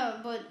tournament. No,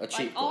 but A like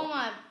cheap all glove.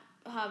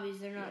 my hobbies,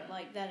 they're not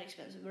like that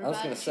expensive. But I was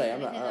if gonna had to say, choose I'm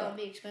not- anything that would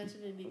be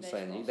expensive, it'd be I'm baseball.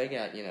 saying, they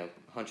got,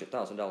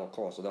 $100,000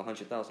 cars, so they're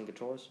 $100,000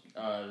 guitars?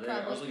 I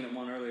was looking at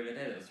one earlier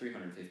today that was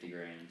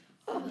 $350,000.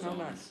 Oh, how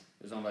nice.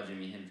 It was owned by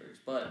Jimi Hendrix,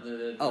 but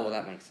well,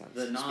 that makes sense.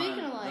 The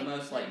Speaking of, like, the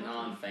most that money.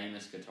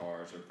 non-famous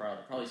guitars are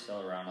probably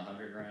sell around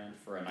 $100,000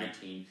 for a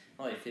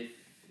probably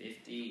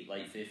 50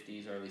 late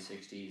 50s, early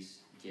 60s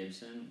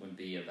Gibson would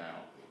be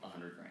about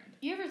 $100,000.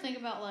 You ever think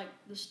about like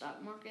the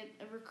stock market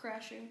ever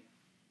crashing?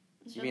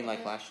 You mean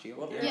like last year?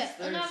 Well, Yeah,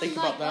 and I Think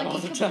mean, about that all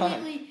it's the time.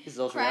 completely It's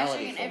those crashing,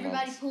 reality and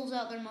everybody films. pulls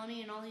out their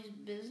money, and all these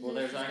businesses Well,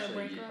 there's just go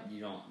actually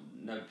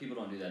bankrupt. people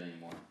don't do that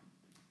anymore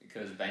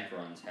because bank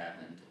runs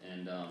happened,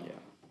 and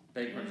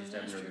bank runs just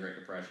happened during the Great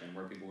Depression,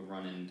 where people would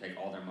run in and take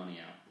all their money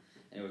out,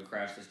 and it would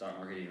crash the stock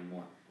market even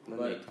more.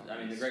 But I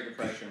mean, the Great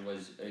Depression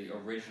was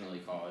originally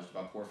caused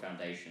by poor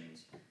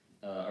foundations,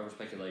 over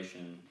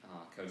speculation.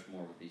 Coach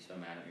Moore would be so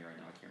mad at me right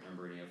now. I can't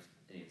remember any of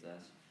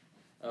this.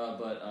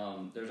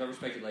 But there's over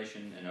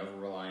speculation and over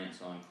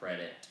reliance on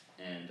credit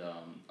and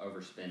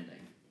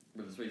overspending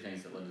were the 3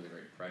 things that led to the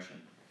Great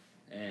Depression.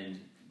 And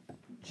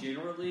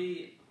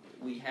generally,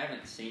 we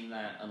haven't seen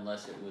that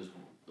unless it was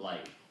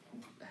like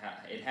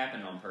it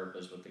happened on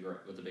purpose with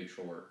the Big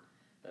Short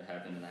that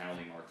happened in the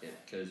housing market,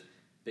 because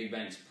big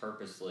banks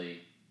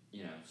purposely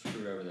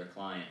screwed over their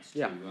clients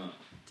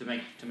to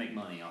make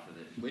money off of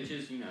it, which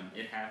is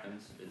it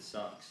happens. It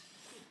sucks.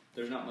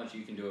 There's not much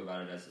you can do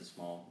about it as a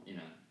small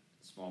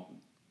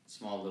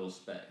little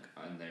speck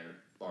on their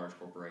large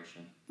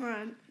corporation.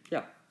 Right.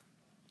 Yeah.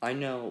 I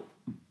know,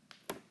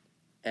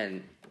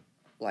 and,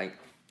 like,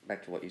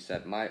 back to what you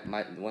said, my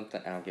one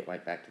thing, and I'll get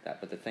right back to that,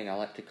 but the thing I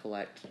like to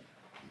collect,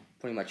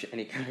 pretty much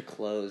any kind of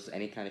clothes,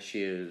 any kind of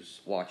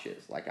shoes,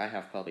 watches. Like, I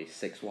have probably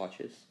 6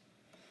 watches,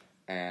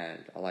 and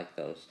I like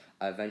those.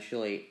 I've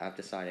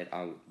decided,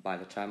 by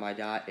the time I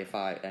die, if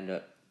I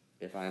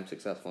am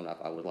successful enough,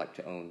 I would like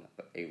to own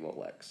a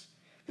Rolex.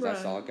 Because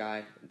I saw a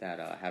guy that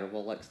had a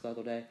Rolex the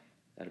other day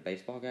at a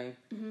baseball game,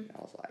 and I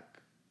was like,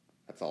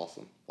 that's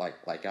awesome. Like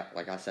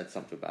I said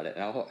something about it,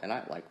 and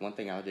I like, one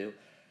thing I'll do,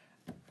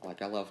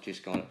 like, I love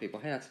just going to people,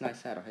 hey, that's a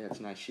nice hat, or hey, that's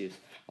nice shoes.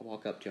 I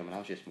walk up to them, and I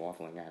was just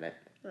marveling at it.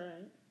 Right.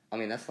 I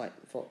mean, that's like,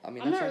 I'm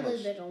that's not almost,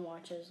 really big on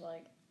watches.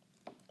 Like,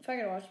 if I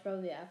could watch,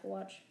 probably the Apple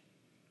Watch.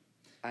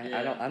 I'm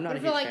not a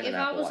huge fan of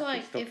Apple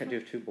Watches.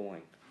 They're too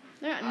boring.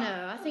 No,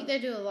 I think they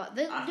do a lot.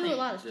 They do a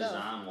lot of stuff.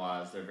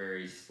 Design-wise, they're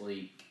very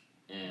sleek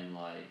and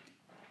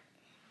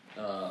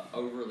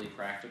overly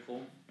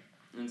practical.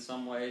 In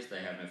some ways, they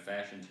have no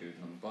fashion to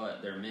them,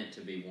 but they're meant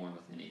to be worn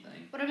with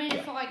anything. But I mean,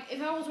 if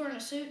I was wearing a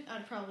suit,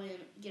 I'd probably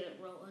get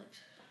a Rolex.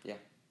 Yeah,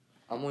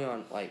 I'm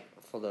wearing, like,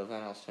 for the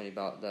event I was telling you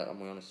about that I'm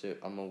wearing a suit.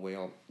 I'm gonna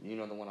wear, the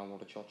one I wore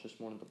to church this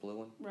morning, the blue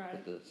one, right,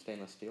 with the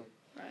stainless steel.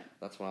 Right.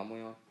 That's what I'm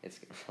wearing. It's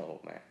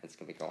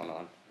gonna be going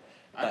on.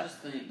 I just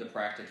think the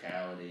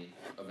practicality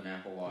of an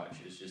Apple Watch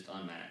is just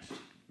unmatched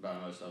by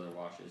most other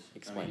watches.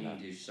 Explain you that.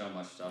 can do so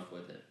much stuff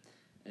with it.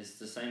 It's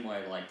the same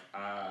way. Like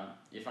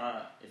if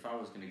I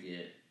was gonna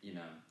get,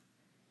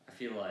 I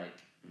feel like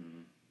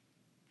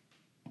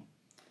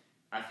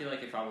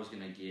if I was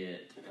gonna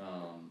get,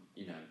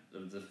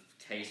 the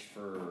case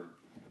for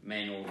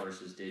manual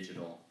versus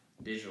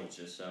digital's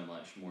just so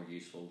much more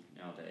useful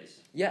nowadays.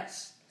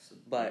 Yes,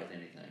 but with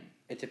anything.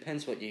 It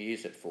depends what you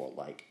use it for.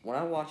 Like, when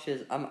I watch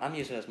it, I'm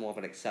using it as more of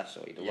an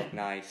accessory to look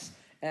nice.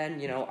 And,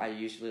 I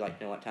usually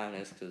know what time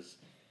it is, because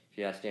if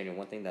you ask Daniel,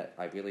 one thing that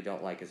I really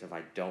don't like is if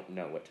I don't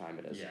know what time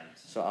it is. Yeah.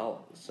 So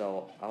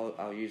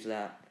I'll use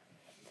that.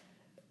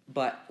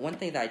 But one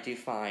thing that I do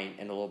find,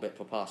 and a little bit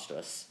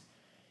preposterous,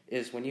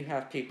 is when you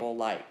have people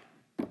like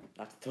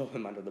not to throw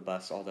him under the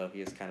bus, although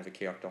he is kind of a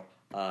character.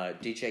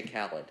 DJ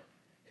Khaled,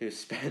 who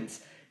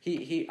spends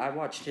I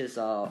watched his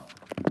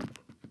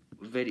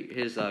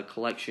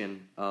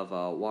collection of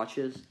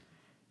watches,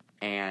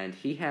 and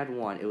he had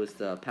one. It was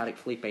the Patek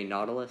Philippe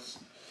Nautilus,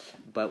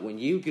 but when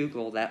you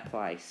Google that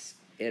price,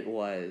 it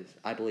was,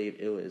 I believe,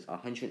 it was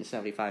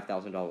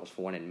 $175,000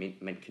 for one in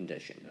mint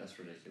condition. That's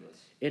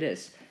ridiculous. It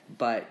is,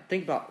 but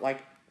think about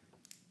like.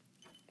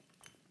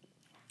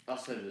 I'll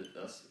say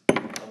that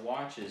a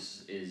watch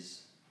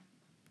is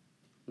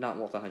not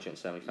worth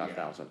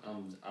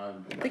 $175,000.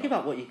 Yeah, think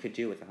about what you could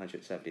do with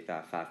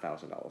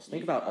 $175,000.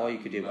 Think about all you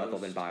could do other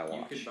than buy a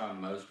watch. You could buy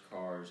most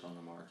cars on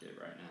the market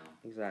right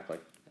now. Exactly.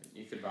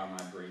 You could buy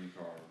my dream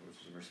car, which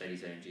is a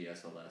Mercedes-AMG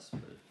SLS,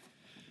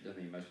 but I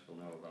mean most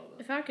people know about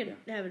that. If I could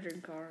have a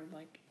dream car,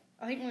 like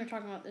I think we were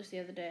talking about this the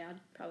other day, I'd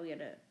probably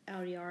get an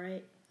Audi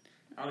R8.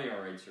 Audi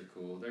R8s are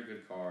cool. They're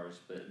good cars,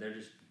 but they're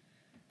just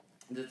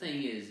the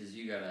thing is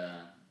you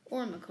gotta.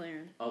 Or a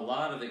McLaren. A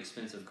lot of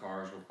expensive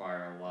cars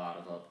require a lot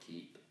of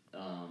upkeep.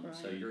 Right.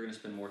 So you're going to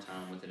spend more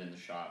time with it in the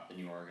shop than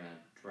you are going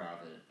to drive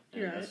it.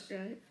 And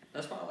Right.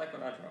 That's why I like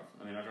what I drive.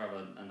 I mean, I drive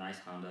a nice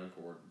Honda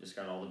Accord. It's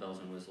got all the bells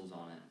and whistles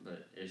on it,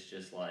 but it's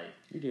just like...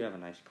 You do have a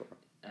nice car.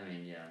 I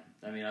mean, yeah.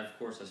 I mean, of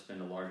course, I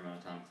spend a large amount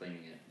of time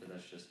cleaning it, but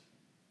that's just...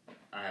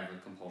 I have a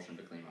compulsion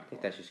to clean my car. I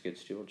think that's just good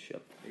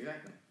stewardship.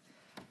 Exactly.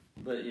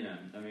 But, you know,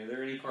 I mean, are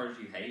there any cars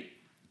you hate?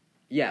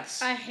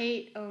 Yes. I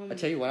hate I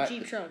tell you what,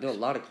 Jeep trucks. there are a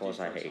lot of cars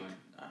I hate.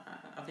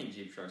 I think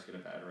Jeep trucks get a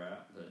bad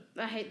rap, but...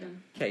 I hate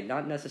them. Okay,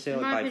 not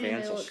necessarily by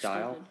Vans or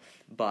style,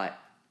 but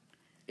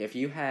if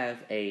you have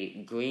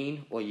a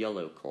green or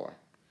yellow car,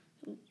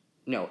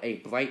 no, a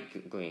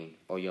bright green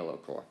or yellow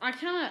car, I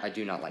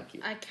do not like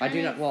you. I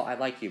do not. Well, I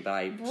like you, but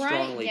I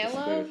strongly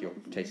disagree with your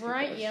taste in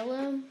cars. Bright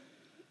yellow.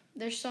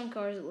 There's some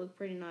cars that look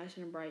pretty nice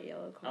in a bright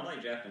yellow car. I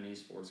like Japanese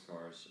sports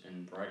cars,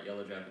 and bright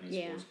yellow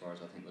Japanese sports cars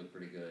I think look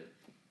pretty good.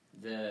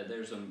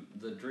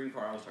 The dream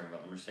car I was talking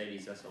about, the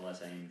Mercedes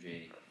SLS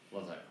AMG.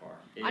 Love that car.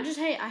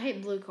 I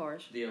hate blue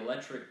cars. The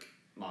electric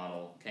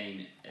model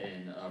came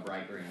in a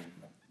bright green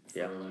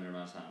for a limited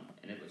amount of time,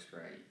 and it looks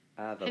great.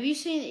 Have you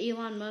seen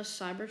Elon Musk's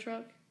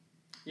Cybertruck?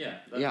 Yeah.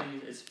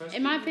 Thing, it's supposed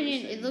in my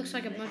opinion, it looks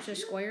like a bunch of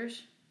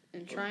squares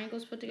and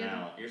triangles put together.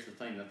 Now, here's the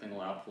thing. That thing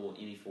will outpull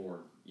any Ford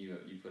you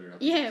put it up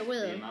Yeah, against. it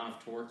will. The amount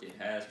of torque it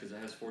has, because it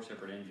has 4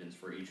 separate engines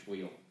for each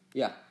wheel.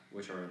 Yeah.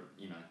 Which are,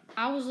 you know...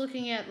 I was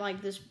looking at,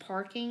 like, this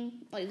parking,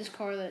 like, this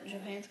car that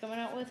Japan's coming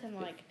out with, and,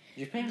 like,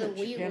 Japan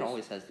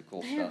always has the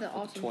cool they stuff. have the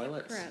awesome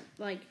toilets. crap.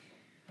 Like,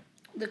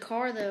 the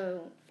car,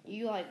 though,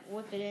 you, like,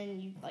 whip it in,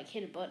 you, like,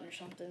 hit a button or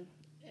something,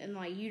 and,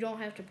 like, you don't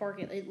have to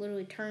park it. It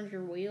literally turns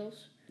your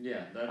wheels.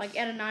 Yeah, that's... Like,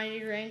 at a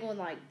 90-degree angle and,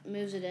 like,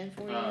 moves it in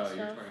for you and stuff.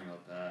 You're talking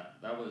about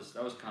that. That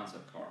was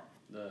concept car.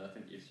 I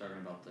think you're talking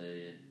about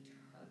I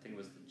think it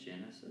was the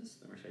Genesis,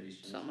 the Mercedes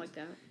Genesis. Something like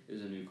that. It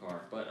was a new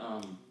car, but,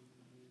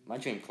 My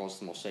dream car is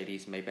the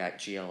Mercedes Maybach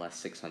GLS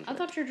 600. I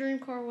thought your dream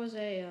car was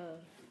a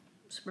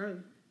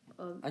Suburban.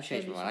 I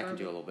changed my mind. I can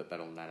do a little bit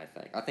better than that, I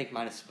think. I think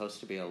mine is supposed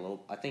to be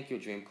I think your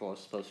dream car is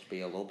supposed to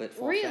be a little bit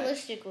far-fetched.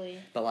 Realistically.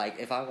 But, like,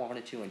 if I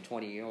wanted to in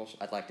 20 years,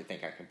 I'd like to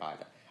think I can buy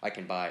that. I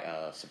can buy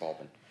a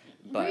Suburban.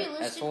 But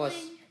as far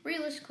as...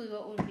 Realistically,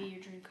 what would be your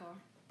dream car?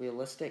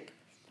 Realistic?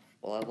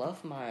 Well, I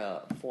love my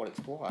Ford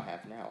Explorer I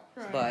have now.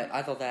 Right. But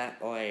either that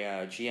or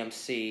a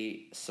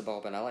GMC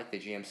Suburban. I like the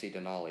GMC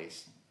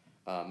Denali's.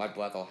 My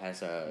brother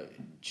has a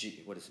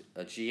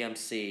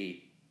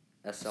GMC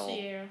SL...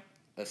 Sierra.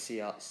 A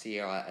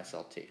Sierra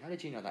SLT. How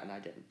did you know that and I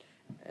didn't?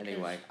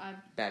 Anyway,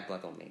 bad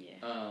brother on me.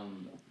 Yeah.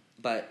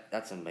 But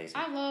that's amazing.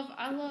 I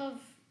love...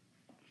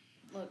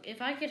 Look,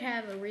 if I could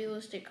have a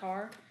realistic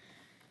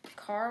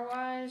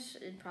car-wise,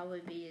 it'd probably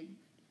be a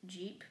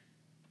Jeep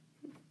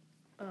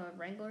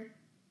Wrangler.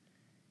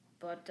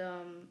 But,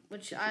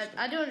 which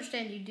I do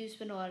understand you do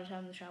spend a lot of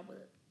time in the shop with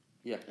it.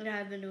 Yeah. And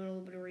I've been doing a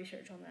little bit of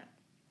research on that.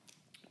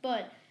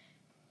 But,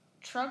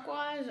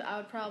 truck-wise, I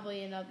would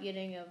probably end up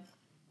getting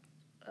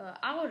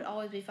I would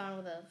always be fine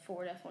with a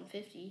Ford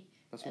F-150,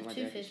 That's what my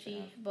F-250, dad used to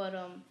have. but,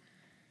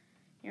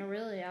 you know,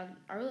 really, I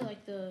really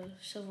like the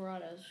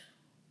Silverados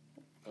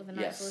with a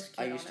nice list kit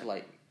on it. I used to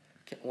like,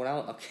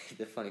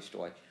 the funny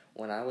story.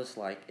 When I was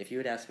like, if you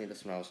had asked me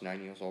this when I was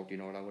 9 years old, do you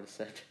know what I would have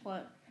said? What? I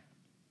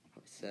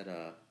would have said,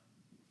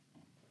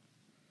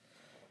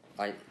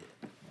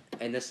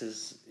 and this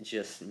is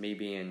just me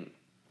being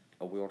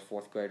a weird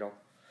fourth grader,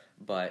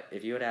 but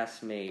if you had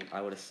asked me,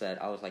 I would have said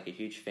I was like a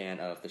huge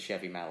fan of the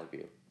Chevy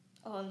Malibu.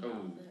 Oh,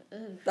 no.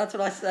 That's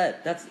what I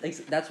said.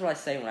 That's what I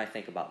say when I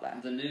think about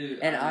that. The new...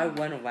 And I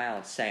went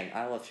around saying,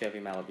 I love Chevy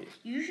Malibus.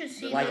 You should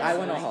see Like, I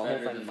went on a whole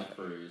better thing. than the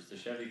Cruze. The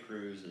Chevy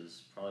Cruze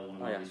is probably one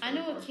of my least I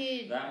favorite know a cars.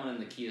 kid... That one and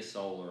the Kia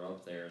Soul are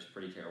up there as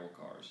pretty terrible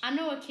cars. I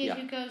know a kid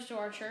who goes to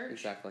our church.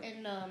 Exactly.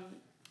 And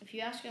if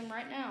you ask him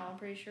right now, I'm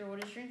pretty sure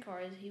what his dream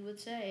car is, he would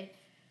say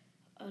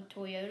a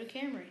Toyota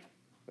Camry.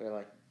 We're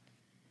like,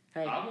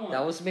 hey,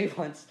 that was me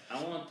once.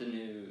 I want the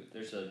new...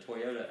 There's a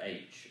Toyota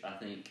H, I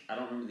think. I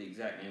don't remember the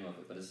exact name of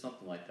it, but it's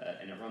something like that,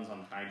 and it runs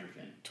on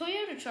hydrogen.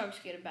 Toyota trucks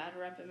get a bad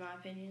rep, in my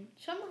opinion.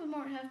 Some of them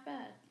aren't half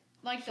bad.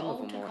 Like the Some of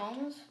old them worked.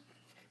 Tacomas.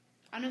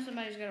 I know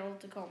somebody's got an old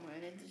Tacoma,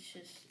 and it's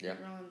just Yeah. it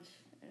runs.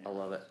 I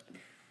love it.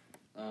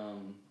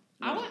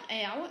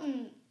 I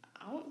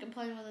wouldn't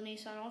complain with a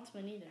Nissan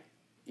Altima either.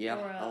 Yeah,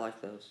 Or, I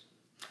like those.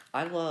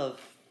 I love,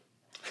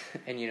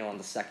 and on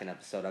the second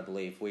episode, I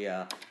believe, we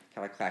kind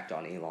of cracked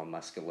on Elon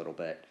Musk a little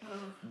bit.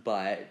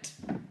 But,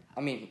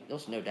 I mean,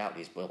 there's no doubt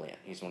he's brilliant.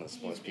 He's one of the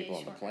smartest people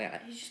on the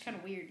planet. He's just kind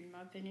of weird, in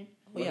my opinion.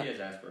 Well, he has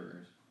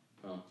Asperger's.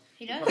 Well,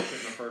 he does? Probably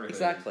shouldn't refer to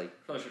Exactly.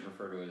 Probably shouldn't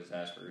refer to it as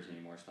Asperger's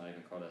anymore. It's not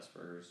even called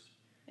Asperger's.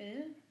 Is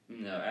it?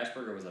 No,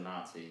 Asperger was a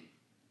Nazi.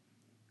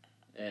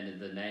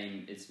 And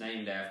it's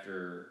named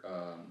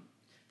after,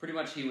 pretty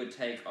much he would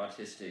take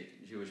autistic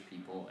Jewish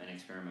people and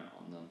experiment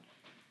on them.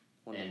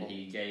 Wonderful. And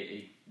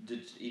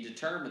he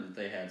determined that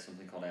they had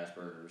something called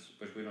Asperger's,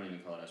 which we don't even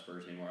call it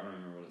Asperger's anymore. I don't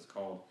remember what it's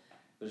called,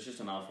 but it's just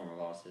a mild form of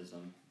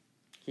autism.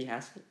 He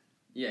has it?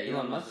 Yeah,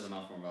 Elon Musk is a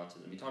mild form of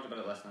autism. He talked about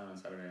it last night on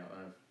Saturday Night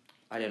Live.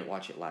 I didn't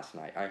watch it last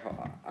night.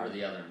 Or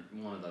the other,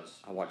 one of those.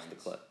 I watched the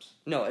clips.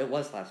 No, it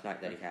was last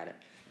night that he had it.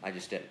 I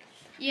just didn't.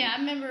 Yeah, I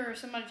remember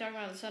somebody talking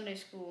about it in Sunday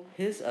school.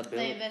 His ability...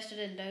 They invested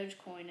in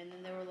Dogecoin, and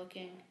then they were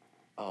looking...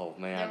 Oh,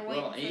 They man. were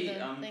waiting for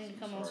the thing to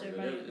come on so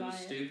everybody would buy it. It was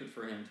stupid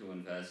for him to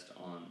invest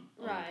on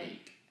the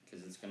peak,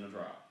 because it's going to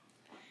drop.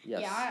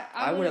 Yes. Yeah,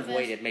 I would have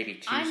waited maybe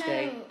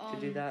Tuesday to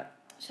do that.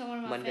 Someone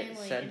in my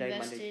family Sunday,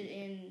 invested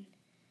Monday. in...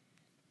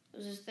 It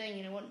was this thing,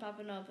 and it wasn't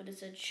popping up, but it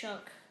said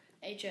Chuck,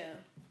 H-O.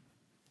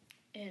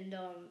 And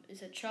it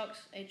said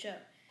Chuck's, H-O.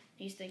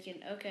 He's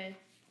thinking, okay,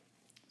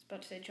 it's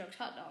about to say Chuck's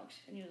Hot Dogs.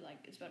 And he was like,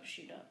 it's about to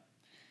shoot up.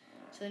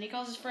 So then he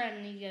calls his friend,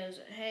 and he goes,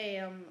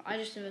 hey, I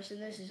just invested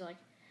in this. He's like,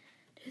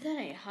 dude, that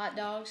ain't hot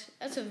dogs.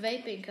 That's a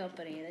vaping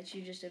company that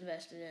you just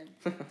invested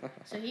in.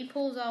 So he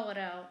pulls all it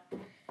out,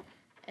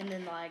 and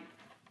then,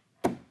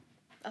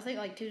 I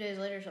think 2 days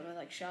later or something,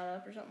 shot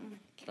up or something.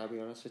 Can I be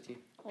honest with you?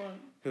 Hold on.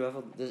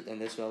 Whoever in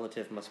this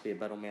relative must be a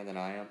better man than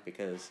I am,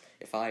 because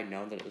if I had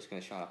known that it was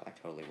going to shot up, I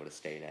totally would have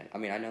stayed in. I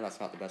mean, I know that's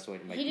not the best way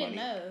to make money. He didn't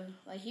know.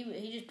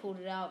 He just pulled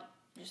it out,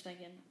 just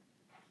thinking.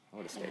 I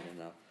would have stayed in,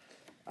 though.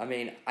 I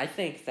mean, I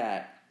think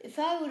that... If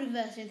I would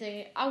invest in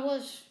anything,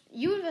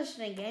 you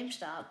invested in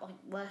GameStop,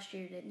 last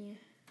year, didn't you?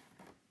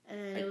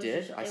 And I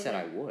did? I said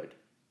I would.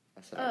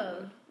 I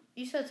would.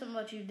 You said something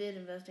about you did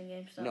invest in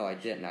GameStop. No, I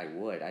didn't. I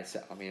would.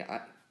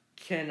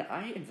 Can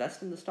I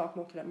invest in the stock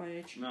market at my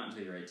age? Not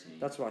until you're 18.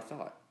 That's what I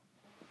thought.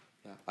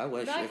 Yeah, I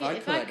wish. If I I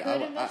could, could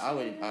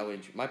I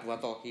would. My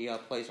brother, he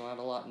plays around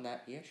a lot in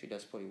that. He actually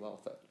does pretty well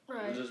with it.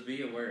 Right. Well, just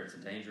be aware, it's a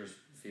dangerous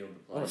field to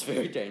play. Oh, it's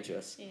very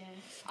dangerous. Yeah.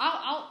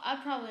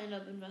 I'd probably end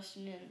up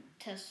investing in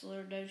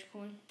Tesla or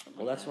Dogecoin.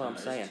 Well, that's what I'm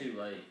saying. It's too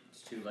late.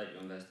 It's too late to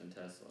invest in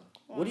Tesla.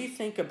 What do you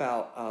think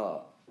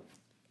about,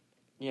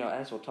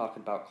 as we're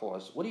talking about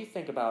cars, what do you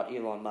think about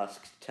Elon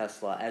Musk's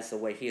Tesla as the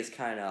way he has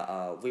kind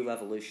of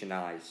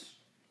re-revolutionized,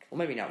 well,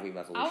 maybe not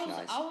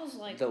re-revolutionized, I was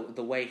like...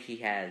 the way he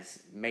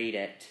has made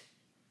it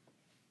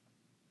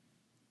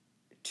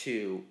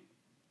to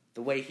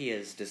the way he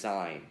has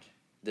designed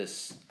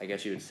this, I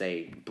guess you would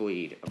say,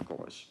 breed of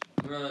course.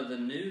 I'll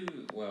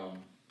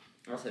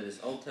say this,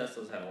 old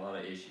Teslas had a lot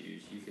of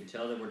issues. You could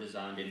tell they were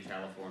designed in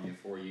California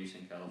for use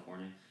in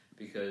California,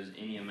 because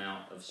any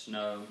amount of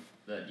snow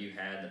that you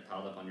had that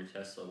piled up on your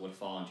Tesla would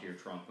fall into your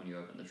trunk when you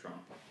opened the trunk.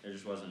 There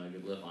just wasn't a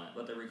good lip on it,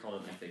 but they recalled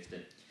it and they fixed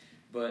it.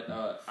 But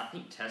I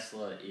think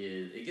Tesla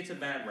it gets a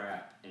bad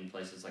rap in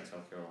places like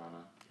South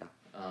Carolina. Yeah.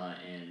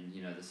 And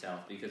the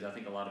South, because I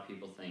think a lot of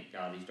people think,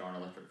 God, these darn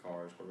electric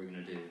cars, what are we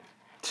going to do?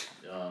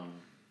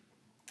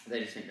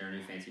 They just think they're a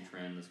new fancy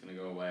trend that's going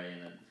to go away,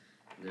 and that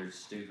they're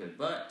stupid.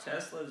 But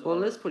Teslas...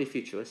 Well, it's pretty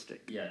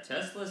futuristic. Yeah,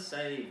 Teslas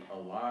save a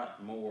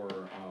lot more...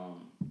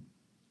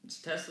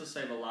 Teslas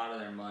save a lot of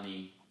their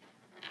money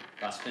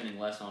by spending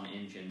less on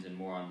engines and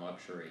more on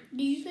luxury.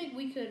 Do you think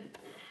we could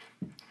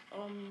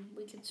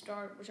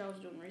start, which I was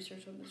doing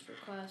research on this for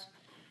class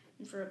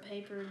and for a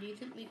paper, do you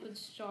think we could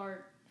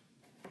start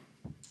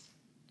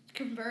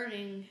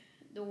converting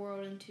the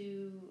world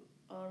into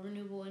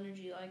renewable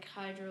energy like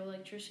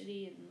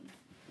hydroelectricity and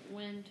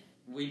wind?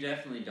 We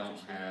definitely don't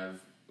have...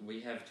 We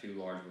have too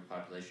large of a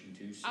population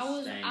to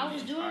sustain... I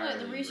was doing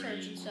the research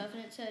green. and stuff,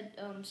 and it said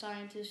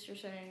scientists are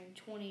saying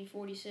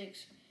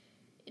 2046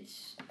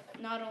 it's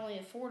not only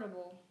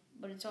affordable,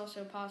 but it's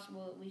also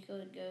possible that we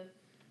could go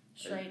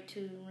straight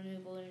to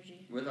renewable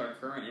energy. With our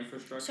current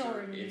infrastructure,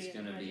 Solar energy, it's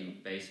going to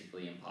be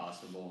basically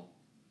impossible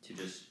to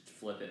just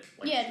flip it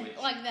switch.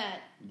 Like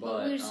that.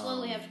 But we would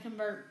slowly have to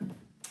convert.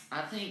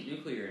 I think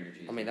nuclear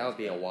energy is that would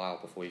be a while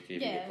before you could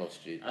even get close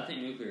to do that. I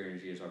think nuclear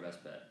energy is our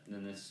best bet. And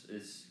then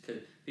cause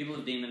people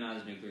have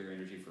demonized nuclear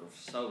energy for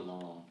so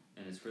long,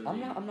 and it's really...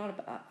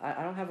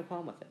 I don't have a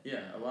problem with it.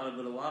 Yeah, a lot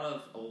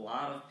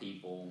of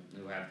people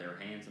who have their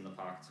hands in the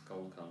pockets of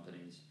coal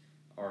companies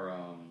are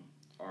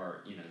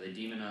they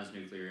demonize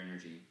nuclear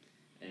energy,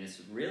 and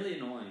it's really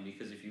annoying,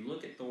 because if you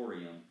look at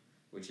thorium,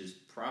 which is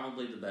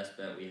probably the best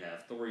bet we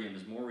have, thorium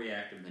is more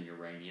reactive than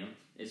uranium.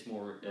 It's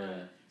more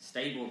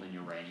stable than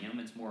uranium.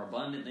 It's more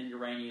abundant than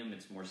uranium.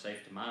 It's more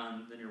safe to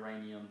mine than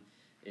uranium.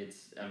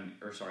 uranium.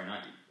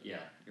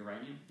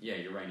 Yeah,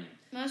 uranium.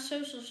 My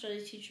social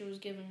studies teacher was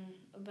giving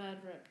a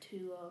bad rep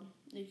to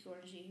nuclear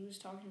energy. He was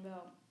talking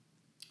about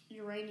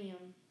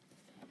uranium.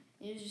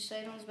 He was just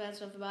saying all this bad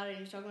stuff about it.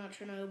 He was talking about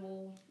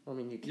Chernobyl. Well, I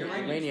mean,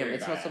 uranium,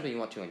 it's not something you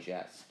want to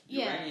ingest.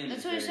 Yeah,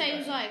 that's what he was saying. He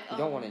was like... you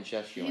don't want to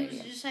ingest uranium. He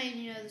was just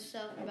saying, the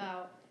stuff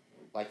about...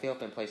 Like, there have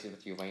been places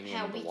with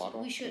uranium in the water.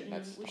 We shouldn't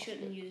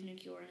use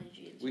nuclear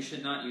energy. We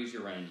should not use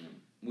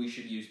uranium. We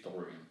should use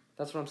thorium.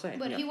 That's what I'm saying.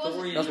 But yeah. he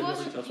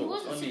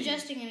wasn't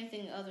suggesting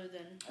anything other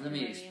than Let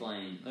me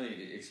explain,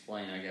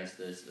 I guess,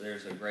 this.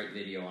 There's a great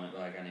video on it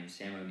by a guy named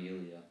Sam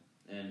Amelia.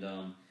 And,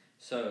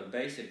 so,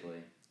 basically...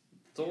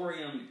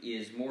 Thorium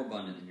is more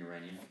abundant than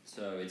uranium,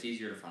 so it's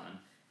easier to find.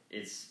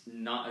 It's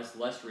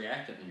less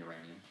reactant than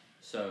uranium,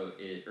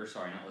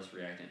 not less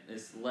reactant.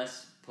 It's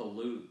less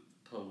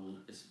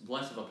it's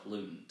less of a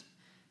pollutant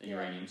than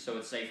uranium, so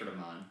it's safer to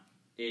mine.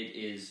 It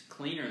is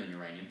cleaner than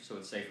uranium, so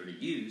it's safer to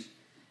use,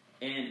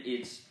 and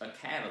it's a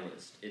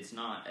catalyst. It's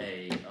not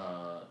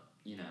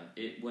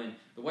when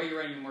the way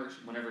uranium works,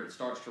 whenever it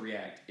starts to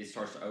react, it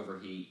starts to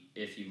overheat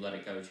if you let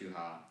it go too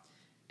high,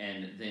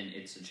 and then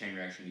it's a chain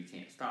reaction you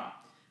can't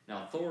stop.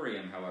 Now,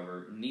 thorium,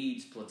 however,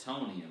 needs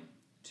plutonium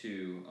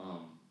to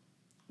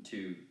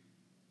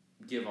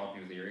give off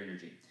nuclear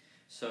energy.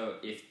 So,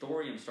 if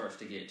thorium starts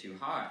to get too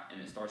hot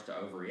and it starts to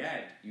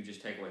overreact, you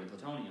just take away the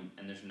plutonium,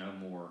 and there's no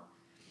more,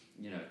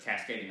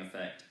 cascading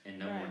effect and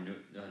no more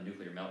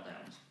nuclear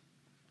meltdowns.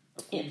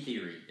 In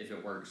theory, if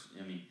it works.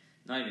 I mean,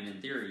 not even in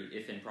theory,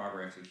 if in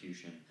proper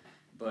execution.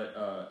 But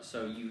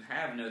so you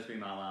have no 3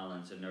 Mile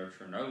Islands and no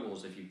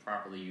Chernobyls if you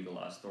properly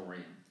utilize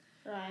thorium.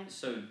 Right.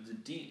 So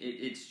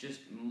it's just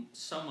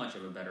so much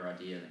of a better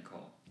idea than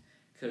coal,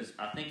 because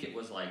I think it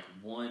was like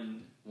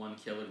one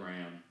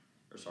kilogram,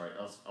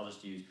 I'll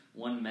just use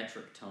 1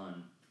 metric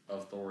ton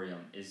of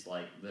thorium is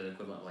like the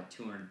equivalent of like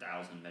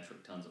 200,000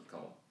 metric tons of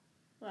coal.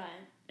 Right.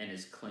 And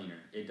it's cleaner.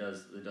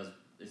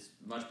 It's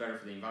much better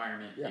for the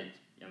environment. Yeah.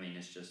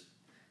 It's just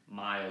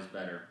miles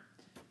better.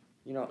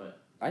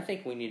 I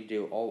think we need to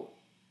do all,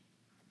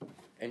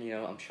 and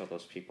I'm sure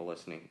those people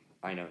listening.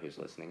 I know who's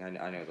listening.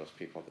 I know those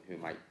people who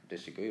might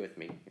disagree with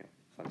me.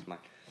 That's mine.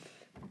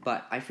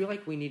 But I feel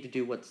like we need to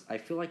do I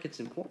feel like it's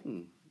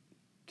important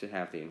to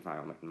have the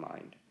environment in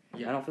mind.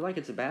 Yeah. I don't feel like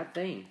it's a bad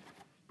thing.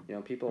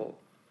 People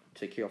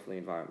to care for the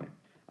environment.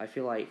 I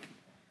feel like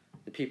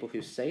the people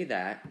who say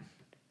that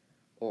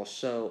are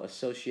so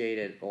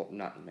associated, or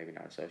maybe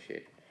not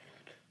associated,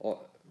 or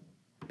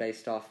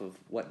based off of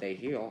what they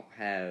hear,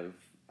 have,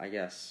 I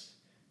guess,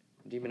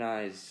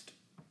 demonized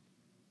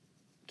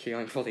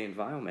caring for the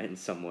environment in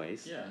some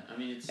ways. Yeah,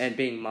 and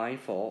being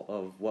mindful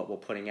of what we're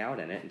putting out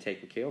in it and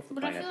taking care of the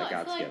planet that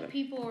God's given. I feel like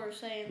people are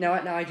saying... Now,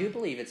 I do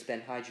believe it's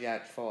been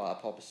hijacked for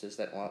purposes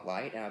that aren't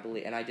right,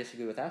 and I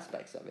disagree with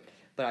aspects of it.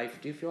 But I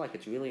do feel like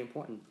it's really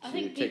important to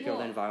take care of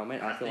the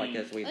environment. I feel like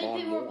as we learn more... I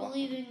think people are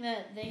believing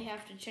that they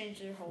have to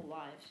change their whole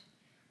lives.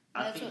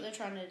 That's what they're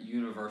trying to...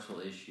 Universal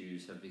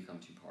issues have become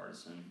too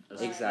partisan.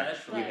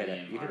 Exactly. You hit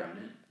it.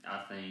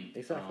 I think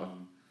exactly.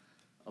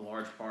 A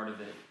large part of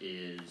it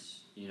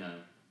is,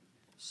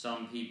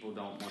 some people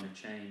don't want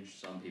to change,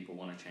 some people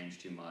want to change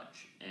too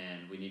much,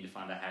 and we need to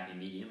find a happy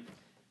medium.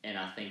 And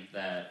I think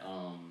that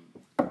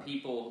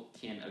people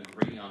can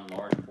agree on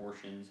large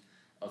portions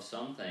of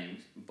some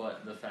things,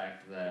 but the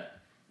fact that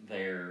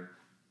their,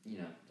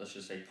 let's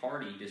just say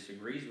party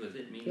disagrees with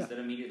it means that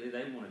immediately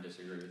they want to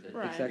disagree with it.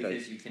 Right. Exactly.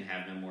 Because you can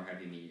have no more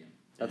happy medium.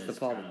 That's the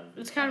problem.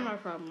 It's kind of my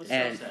problem with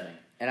upsetting.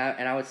 And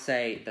I would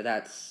say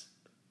that's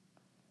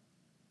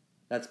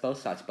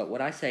both sides. But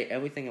when I say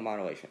everything in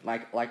moderation,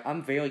 like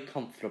I'm very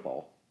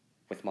comfortable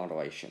with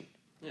moderation.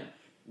 Yeah.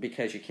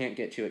 Because you can't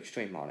get too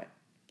extreme on it.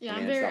 Yeah,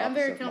 I'm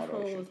very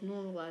comfortable with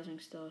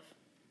normalizing stuff.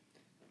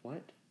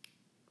 What?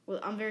 Well,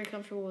 I'm very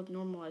comfortable with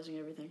normalizing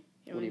everything.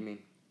 What do you mean?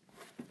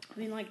 I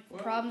mean,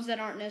 problems that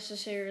aren't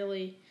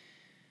necessarily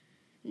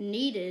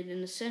needed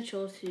and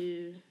essential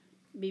to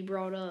be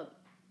brought up.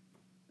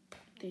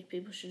 I think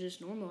people should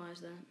just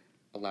normalize that.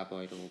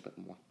 Elaborate a little bit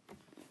more.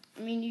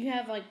 I mean, you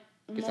have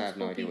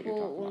multiple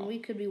people when about. We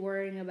could be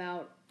worrying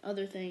about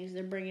other things.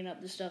 They're bringing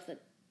up the stuff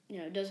that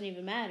doesn't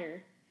even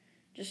matter,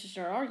 just to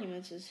start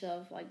arguments and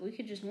stuff. We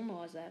could just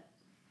normalize that,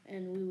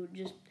 and we would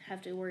just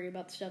have to worry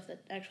about the stuff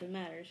that actually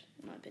matters,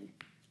 in my opinion.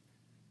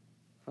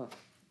 Huh.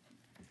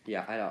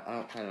 Yeah, I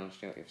don't kind of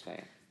understand what you're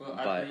saying. Well,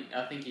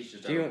 I think he's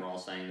just overall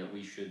saying that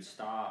we should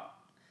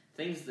stop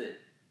things that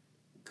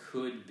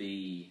could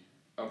be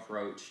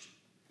approached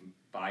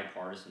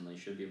bipartisanly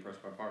should be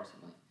approached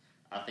bipartisanly.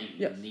 I think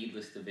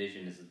needless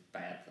division is a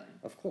bad thing.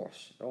 Of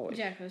course, always.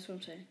 Exactly, that's what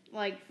I'm saying.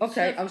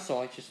 Okay, I'm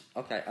sorry. I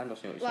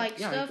understand what you're saying.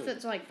 Stuff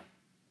that's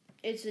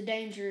it's a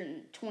danger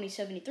in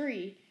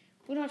 2073.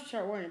 We don't have to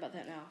start worrying about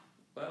that now.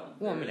 Well,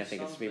 I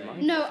think it's to be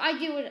mindful. No, I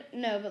get what.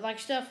 No, but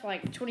stuff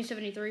like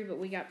 2073, but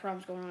we got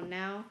problems going on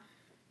now.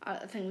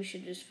 I think we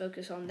should just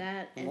focus on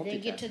that and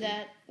then get to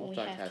that when we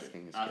have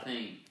to. I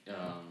think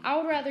I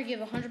would rather give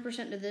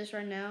 100% to this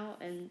right now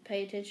and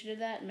pay attention to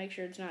that and make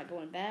sure it's not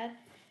going bad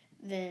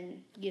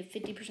than give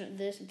 50% to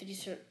this and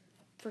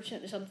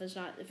to something that's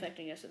not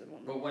affecting us at the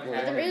moment. But what But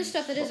happens? there is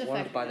stuff that is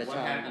affecting us. What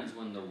happens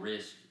when the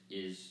risk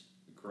is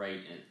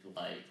great?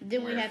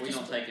 Then we have if we to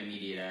don't take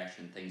immediate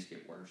action, things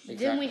get worse.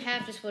 Exactly. Then we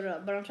have to split it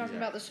up. But I'm talking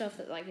about the stuff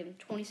that, like, in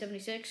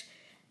 2076,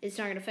 it's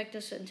not going to affect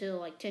us until,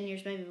 like, 10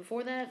 years maybe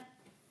before that.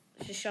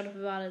 Just shut up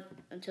about it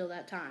until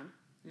that time.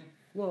 Yeah.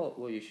 Well,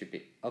 you should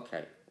be.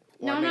 Okay.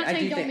 Well, I'm not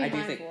saying don't be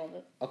mindful of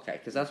it. Okay,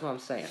 because that's what I'm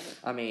saying.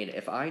 I mean,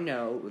 if I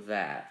know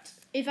that...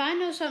 If I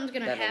know something's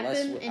going to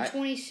happen in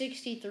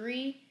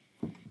 2063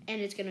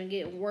 and it's going to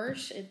get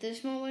worse at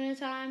this moment in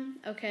time,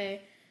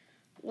 okay,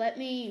 let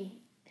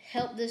me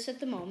help this at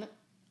the moment.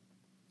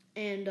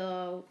 And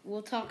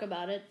we'll talk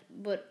about it,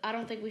 but I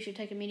don't think we should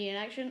take immediate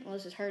action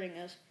unless it's hurting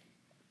us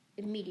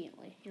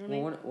immediately. You know what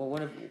I mean? Well,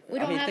 what if... We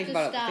don't have to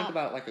stop. Think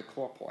about it like a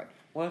car point.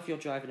 What if you're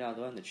driving down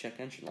the road and the check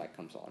engine light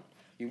comes on?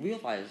 You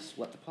realize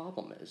what the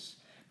problem is,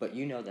 but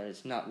you know that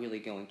it's not really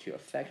going to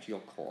affect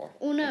your car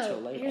until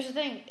later. Here's the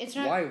thing. It's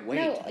not... Why wait?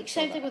 No,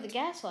 same thing with the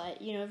gas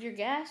light. You know, if your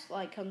gas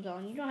light comes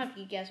on, you don't have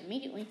to get gas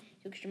immediately. You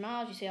look at your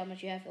miles, you see how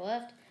much you have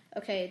left.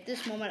 Okay, at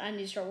this moment, I need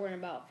to start worrying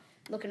about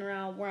looking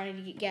around where I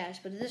need to get gas,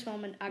 but at this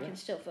moment, I can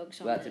still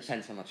focus on that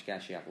depends how much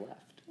gas you have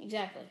left.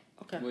 Exactly.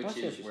 Okay. Which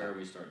is where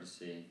we start to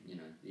see,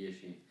 the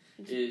issue.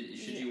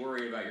 Should you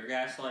worry about your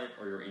gas light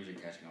or your engine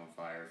catching on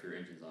fire if your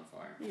engine's on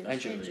fire?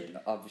 Engine.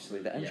 Obviously,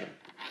 the engine.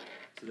 Yeah.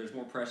 So there's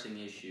more pressing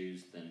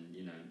issues than,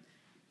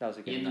 that was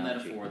a good in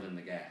analogy. the metaphor than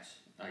the gas,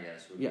 I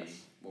guess, would be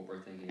what we're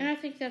thinking. And I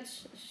think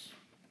that's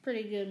a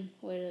pretty good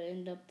way to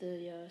end up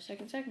the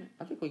second segment.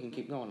 I think we can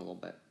keep going a little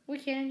bit. We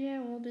can,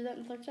 yeah. We'll do that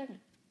in the third segment.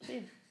 See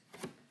you.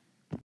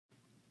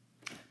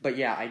 But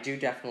yeah, I do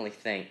definitely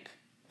think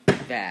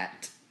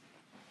that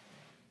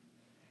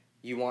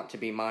you want to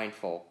be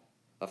mindful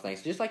of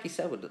things. Just like you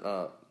said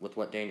with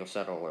what Daniel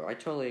said earlier. I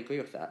totally agree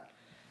with that.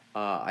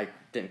 I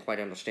didn't quite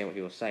understand what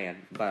he was saying,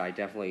 but I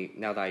definitely,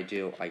 now that I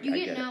do, I get it.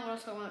 You get now what I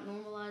was talking about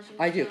normalizing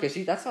I do, because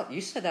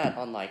you said that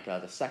on like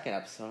the second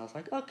episode. I was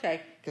like,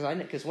 okay,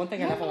 because one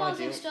thing I never want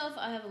to do. Normalizing stuff,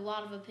 I have a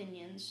lot of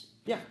opinions.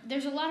 Yeah.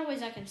 There's a lot of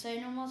ways I can say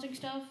normalizing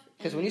stuff.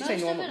 Because when you say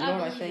normal, you know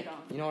what I think?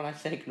 You know what I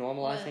think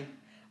normalizing? What?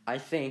 I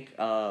think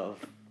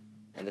of,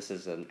 and this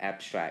is an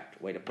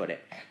abstract way to put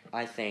it,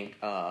 I think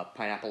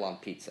pineapple on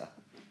pizza.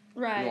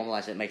 Right.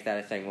 Normalize it, make that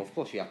a thing. Well, of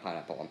course you have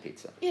pineapple on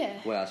pizza. Yeah.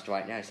 Whereas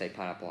right now I say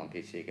pineapple on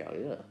pizza, you go,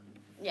 ugh.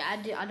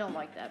 Yeah, I don't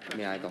like that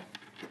personally. Yeah, I don't.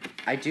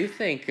 I do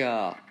think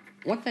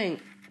one thing.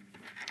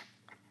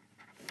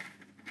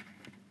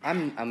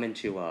 I'm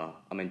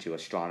into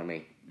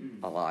astronomy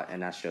a lot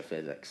and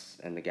astrophysics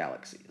and the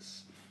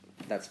galaxies.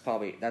 That's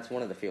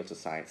one of the fields of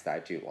science that I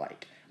do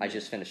like. I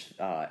just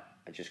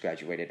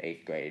graduated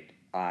 8th grade.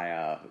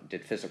 I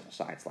did physical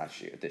science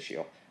this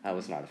year. I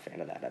was not a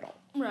fan of that at all.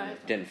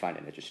 Right. Didn't find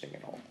it interesting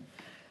at all.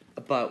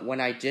 But when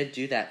I did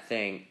do that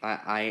thing,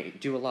 I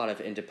do a lot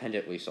of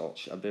independent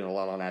research. I've been a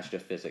lot on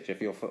astrophysics.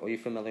 Are you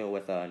familiar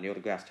with Neil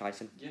deGrasse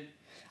Tyson? Yeah.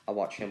 I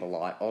watch him a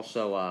lot.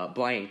 Also,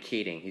 Brian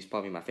Keating. He's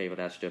probably my favorite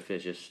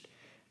astrophysicist.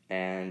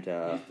 And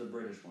he's the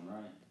British one,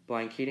 right?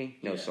 Brian Keating?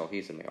 No, sir.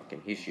 He's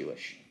American. He's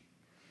Jewish.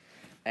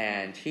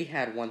 And he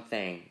had one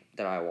thing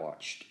that I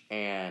watched.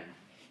 And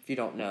if you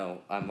don't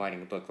know, I'm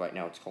writing a book right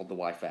now. It's called The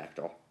Y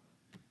Factor.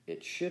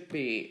 It should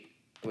be,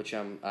 which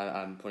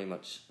I'm pretty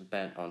much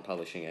bent on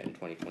publishing it in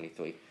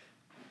 2023.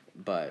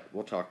 But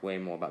we'll talk way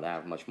more about that. I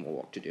have much more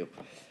work to do.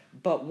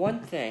 But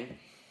one thing,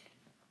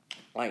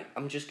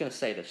 I'm just going to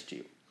say this to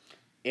you.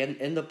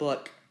 In the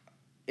book,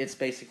 it's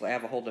basically, I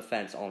have a whole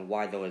defense on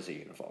why there is a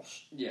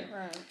universe. Yeah.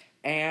 Right.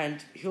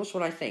 And here's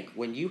what I think.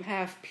 When you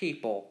have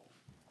people,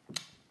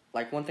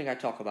 like one thing I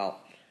talk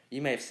about,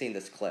 you may have seen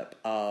this clip.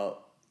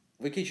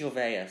 Ricky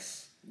Gervais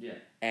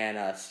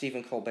and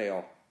Stephen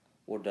Colbert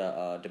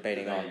were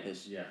debating on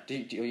his. Yeah.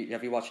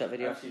 Have you watched that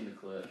video? I've seen the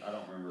clip. I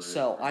don't remember.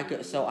 So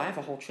I have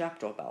a whole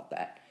chapter about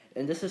that,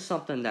 and this is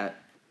something that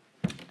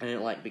I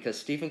didn't like because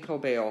Stephen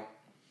Colbert,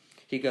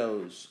 he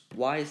goes,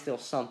 "Why is there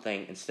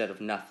something instead of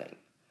nothing?"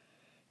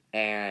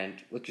 And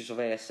Ricky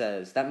Gervais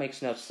says that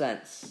makes no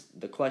sense.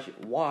 The question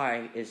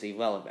why is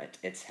irrelevant.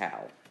 It's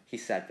how. He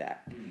said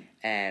that,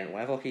 and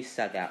whenever he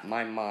said that,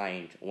 my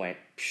mind went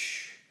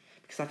psh.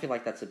 Because I feel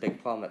like that's a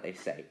big problem that they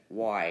say.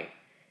 Why?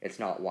 It's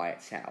not why,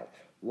 it's how.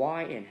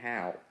 Why and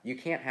how. You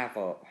can't have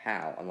a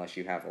how unless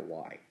you have a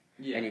why.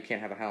 Yeah. And you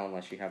can't have a how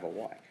unless you have a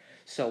why.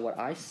 So what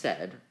I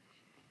said,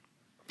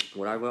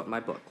 what I wrote in my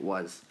book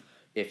was,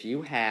 if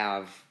you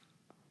have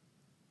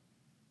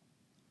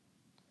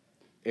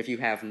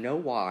no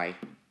why,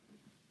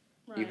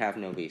 you have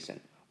no reason.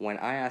 When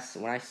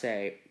I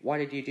say, why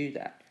did you do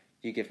that?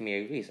 You give me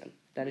a reason.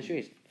 That is your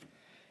reason.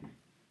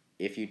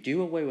 If you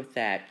do away with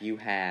that, you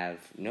have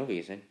no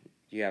reason.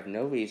 You have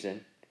no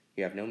reason.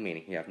 You have no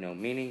meaning. You have no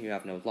meaning. You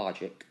have no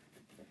logic.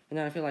 And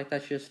then I feel like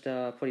that's just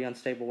a pretty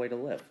unstable way to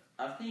live.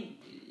 I think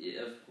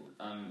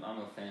I'm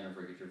a fan of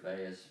Ricky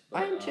Gervais.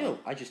 But, I am too.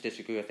 I just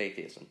disagree with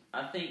atheism.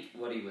 I think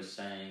what he was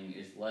saying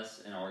is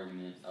less an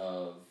argument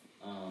of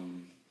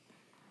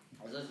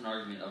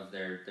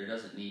there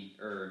doesn't need,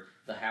 or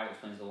the how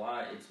explains the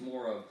why. It's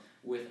more of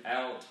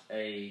without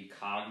a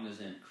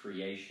cognizant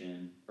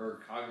creation or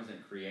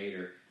cognizant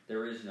creator,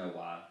 there is no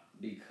why,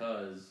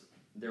 because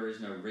there is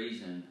no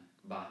reason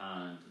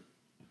behind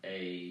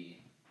a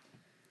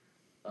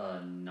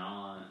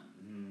non,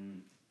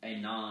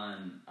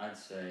 I'd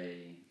say,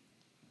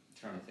 I'm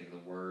trying to think of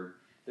the word.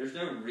 There's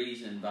no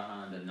reason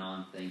behind a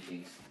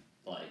non-thinking,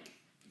 like,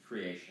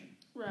 creation.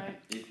 Right.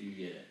 If you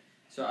get it.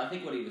 So I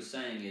think what he was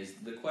saying is,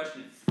 the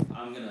question,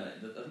 I think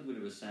what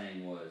he was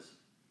saying was,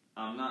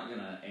 I'm not going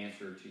to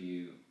answer to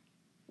you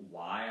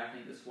why I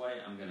think this way,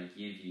 I'm going to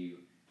give you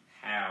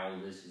how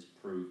this is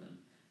proven.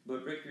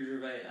 But Ricky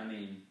Gervais, I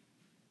mean,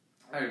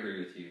 I agree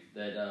with you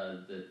that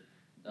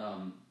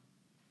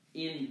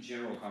in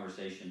general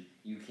conversation,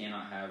 you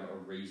cannot have a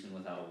reason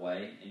without a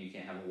way, and you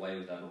can't have a way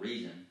without a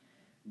reason.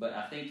 But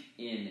I think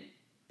in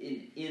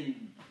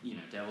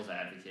devil's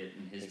advocate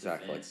in his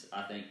defense,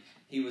 I think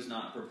he was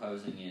not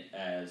proposing it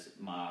as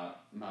my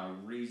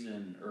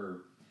reason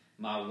or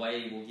my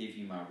way will give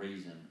you my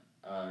reason.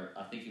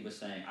 I think he was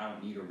saying I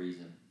don't need a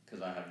reason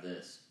because I have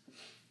this.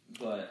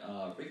 But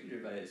Ricky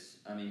Gervais,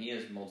 I mean, he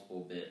has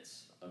multiple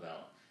bits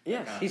about.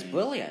 Yes, he's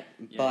brilliant,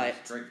 but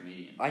he's a great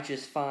comedian. I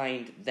just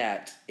find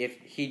that if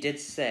he did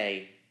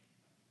say,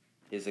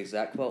 his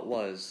exact quote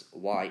was,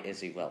 "Why is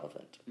he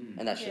relevant?"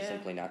 And that's just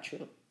simply not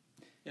true.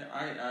 Yeah,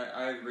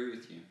 I agree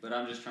with you, but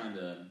I'm just trying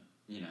to,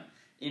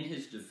 in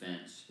his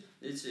defense,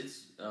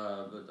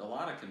 but a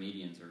lot of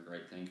comedians are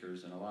great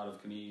thinkers, and a lot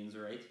of comedians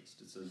are atheists.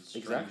 It's a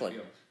strange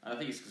feel. I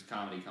think it's because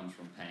comedy comes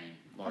from pain,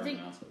 large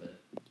amounts of it.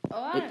 A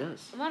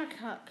lot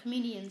of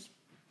comedians.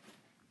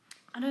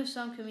 I know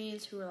some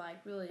comedians who are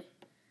like really.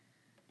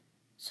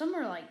 Some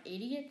are like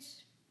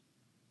idiots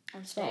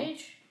on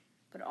stage,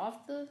 but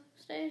off the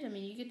stage, I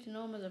mean, you get to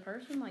know them as a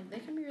person. Like, they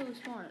can be really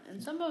smart,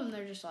 and some of them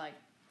they're just like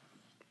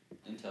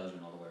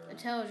intelligent all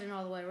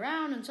the way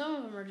around. And some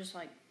of them are just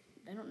like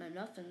they don't know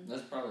nothing.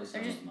 That's probably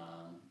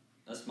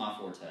that's my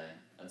forte.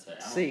 I'd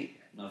say.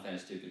 I'm not a fan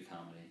of stupid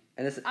comedy.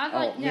 And this,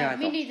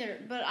 me neither.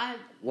 But I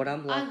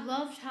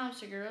love Tom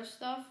Segura's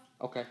stuff.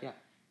 Okay, yeah.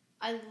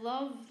 I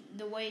love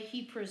the way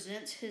he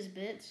presents his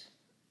bits,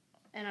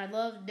 and I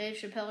love Dave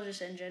Chappelle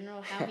just in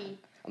general. How he.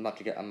 I'm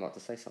about to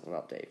say something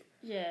about Dave.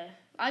 Yeah,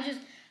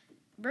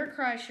 Bert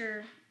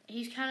Kreischer.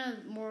 He's kind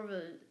of more of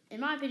a.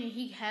 In my opinion,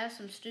 he has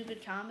some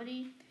stupid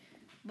comedy,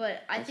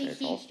 but I think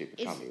it's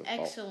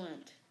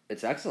excellent.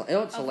 It's excellent.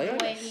 It's hilarious.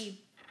 The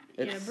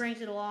way he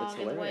brings it along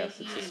and the way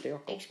he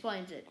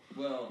explains it.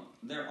 Well,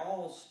 they're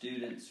all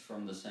students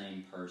from the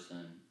same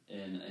person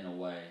in a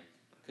way,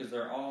 because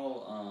they're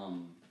all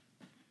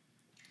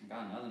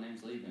God, now the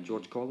name's leaving.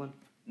 George Carlin?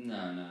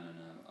 No.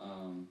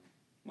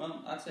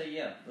 Well, I'd say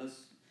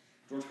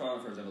George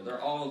Carlin, for example.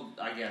 They're all,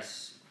 I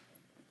guess,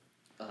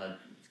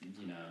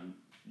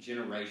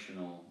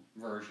 generational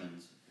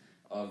versions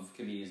of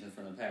comedians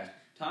from the past.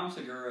 Tom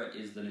Segura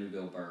is the new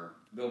Bill Burr.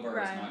 Bill Burr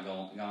has not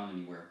gone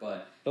anywhere,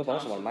 but Bill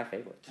Burr's one of my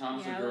favorites.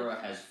 Tom Segura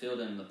has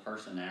filled in the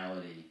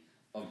personality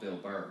of Bill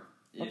Burr.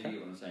 If you get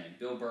what I'm saying.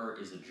 Bill Burr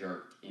is a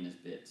jerk in his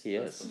bits. He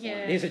is.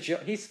 Yeah. He's a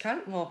jerk. He's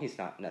he's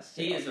not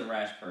necessarily. He is a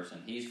rash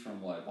person. He's from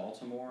what,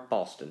 Baltimore?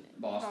 Boston,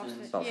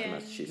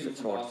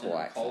 Massachusetts.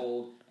 Boston,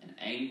 cold and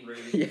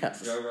angry.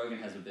 Yes. Joe Rogan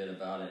has a bit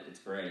about it. It's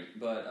great.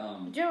 But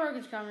Joe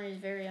Rogan's comedy is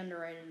very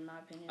underrated in my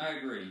opinion. I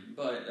agree.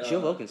 But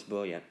Joe Rogan's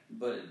brilliant.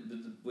 But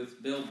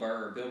with Bill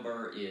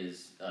Burr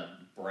is a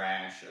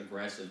brash,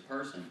 aggressive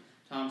person.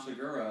 Tom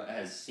Segura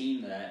has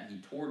seen that. He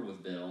toured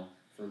with Bill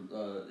for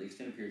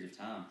extended periods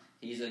of time.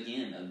 He's,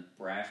 again, a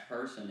brash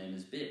person in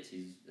his bits.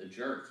 He's a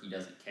jerk. He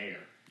doesn't care.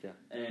 Yeah.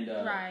 And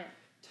right.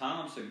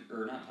 Not Tom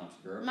Segura.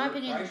 In my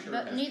opinion,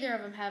 but neither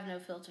of them have no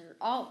filter.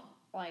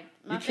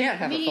 You can't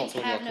have a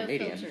filter have with a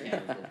comedian.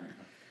 filter.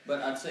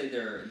 But I'd say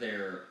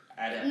they're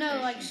adaptation.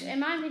 No, in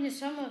my opinion,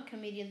 some of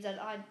comedians that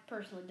I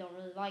personally don't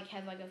really like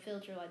have a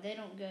filter. Like, they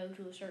don't go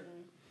to a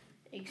certain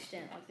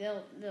extent. Like,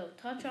 they'll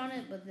touch on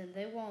it, but then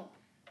they won't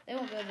go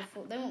to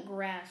full. They won't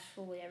grasp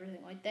fully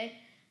everything. Like,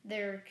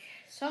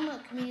 some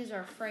comedians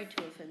are afraid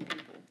to offend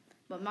people,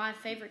 but my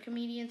favorite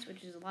comedians,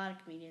 which is a lot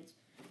of comedians,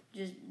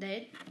 just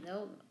they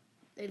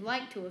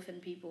like to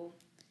offend people,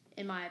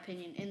 in my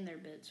opinion, in their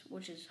bits,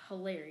 which is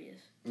hilarious.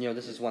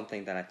 This is one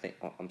thing that I think.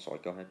 Oh, I'm sorry.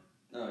 Go ahead.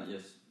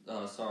 Yes.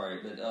 Sorry,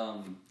 but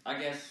I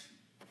guess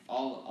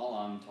all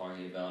I'm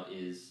talking about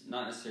is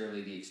not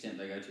necessarily the extent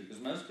they go to, because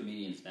most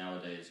comedians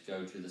nowadays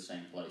go to the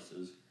same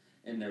places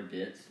in their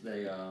bits.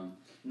 They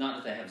not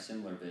that they have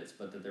similar bits,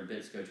 but that their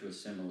bits go to a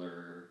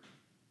similar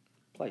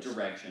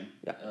direction.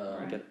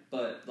 Yeah.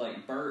 But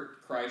like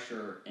Bert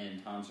Kreischer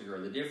and Tom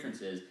Segura, the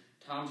difference is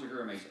Tom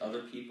Segura makes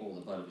other people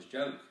the butt of his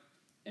joke,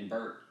 and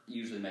Bert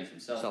usually makes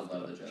himself the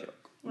butt of the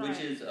joke. Right. Which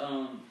is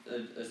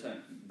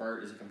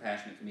Bert is a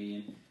compassionate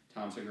comedian.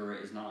 Tom Segura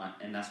is not,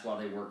 and that's why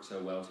they work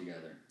so well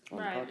together.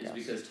 Right. It's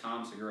because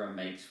Tom Segura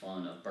makes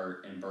fun of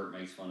Bert, and Bert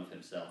makes fun of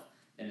himself,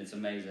 and it's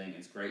amazing.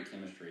 It's great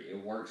chemistry.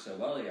 It works so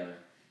well together.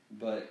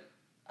 But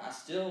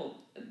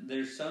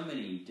there's so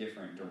many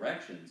different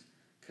directions,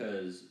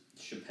 because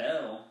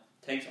Chappelle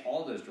takes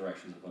all those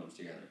directions and puts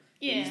them together.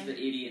 Yeah. He's the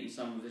idiot in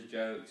some of his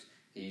jokes.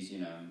 He's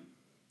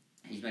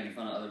making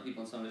fun of other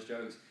people in some of his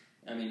jokes.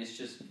 I mean, it's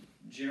just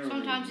generally...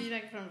 Sometimes he's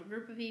making fun of a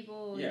group of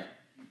people. Yeah.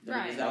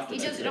 Right. He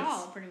does it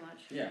all, pretty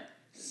much. Yeah.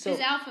 So, his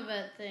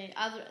alphabet thing,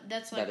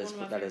 that's like one of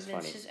my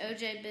favorite bits. His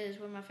OJ bit is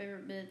one of my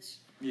favorite bits.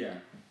 Yeah.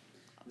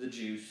 The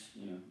juice,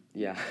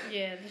 Yeah.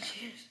 Yeah, the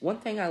juice. One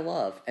thing I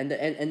love, and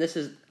this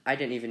is, I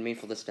didn't even mean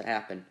for this to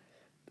happen,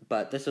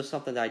 but this is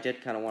something that I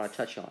did kind of want to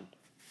touch on.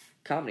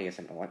 Comedy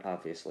isn't art,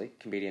 obviously.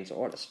 Comedians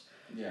are artists.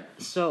 Yeah.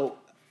 So,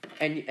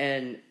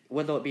 and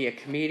whether it be a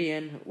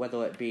comedian,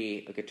 whether it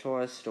be a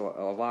guitarist or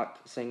a rock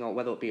singer,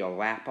 whether it be a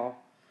rapper,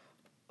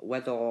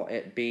 whether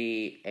it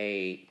be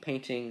a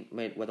painting,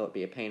 whether it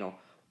be a painter,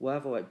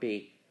 whatever it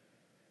be,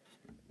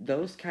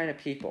 those kind of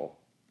people,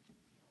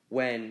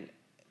 when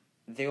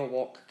their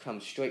work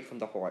comes straight from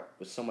the heart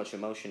with so much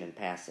emotion and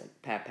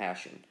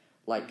passion,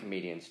 like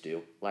comedians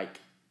do, like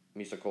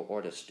musical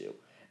artists do,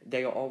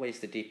 they are always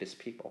the deepest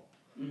people.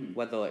 Mm.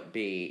 Whether it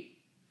be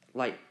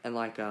like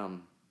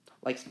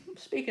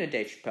speaking of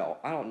Dave Chappelle,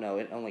 I don't know,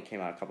 it only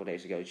came out a couple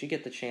days ago. Did you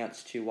get the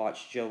chance to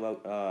watch Dave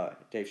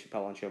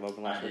Chappelle on Joe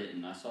Rogan last week? I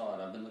didn't. I saw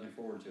it. I've been looking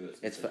forward to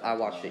it. I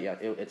watched it. Yeah,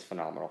 it's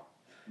phenomenal.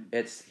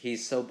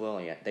 He's so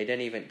brilliant.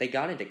 They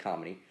got into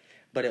comedy,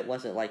 but it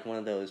wasn't like one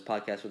of those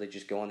podcasts where they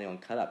just go on there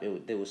and cut up.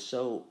 It was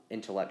so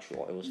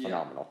intellectual. It was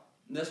phenomenal.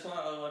 That's why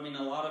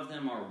a lot of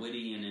them are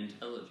witty and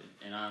intelligent.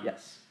 And I'm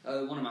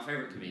one of my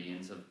favorite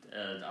comedians.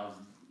 I've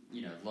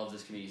loved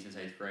this comedian since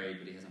 8th grade,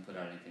 but he hasn't put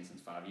out anything since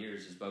 5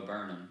 years. Is Bo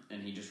Burnham,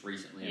 and he just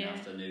recently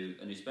announced a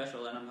new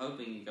special, and I'm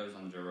hoping he goes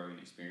on the Joe Rogan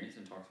Experience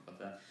and talks about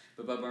that.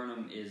 But Bo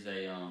Burnham is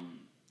a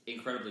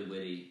incredibly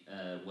witty,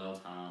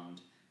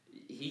 well-timed.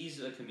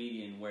 He's a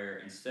comedian where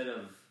instead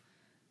of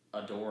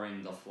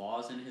adoring the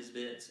flaws in his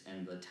bits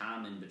and the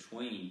time in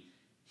between,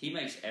 he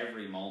makes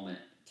every moment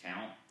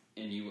count,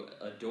 and you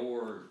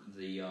adore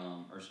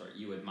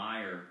you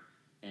admire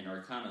and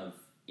are kind of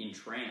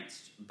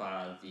entranced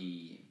by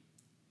the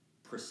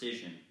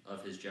precision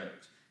of his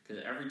jokes.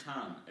 Because every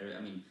time,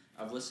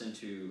 I've listened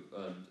to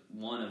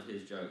one of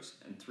his jokes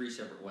in 3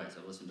 separate ways.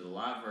 I've listened to the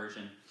live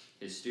version,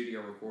 his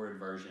studio recorded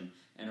version,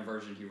 and a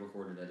version he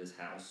recorded at his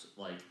house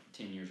like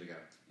 10 years ago.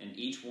 And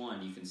each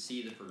one, you can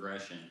see the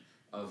progression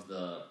of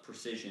the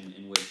precision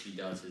in which he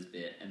does his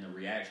bit and the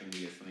reaction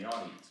he gets from the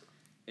audience.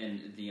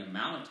 And the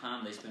amount of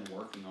time they spend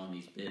working on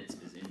these bits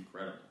is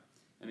incredible.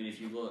 I mean,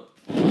 if you look,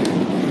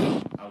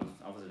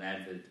 I was an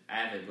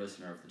avid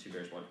listener of the Two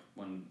Bears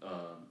One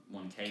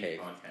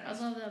Cave podcast. I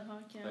love that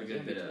podcast. A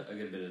good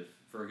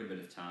bit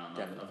of time.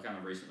 I've kind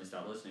of recently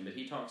stopped listening, but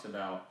he talks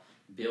about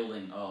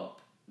building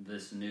up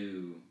this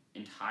new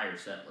entire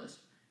set list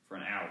for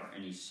an hour,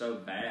 and he's so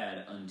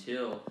bad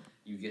until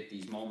you get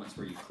these moments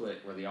where you click,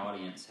 where the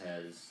audience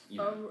has.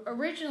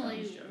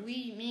 Originally,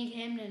 me and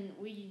Camden,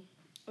 we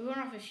went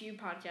off a few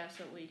podcasts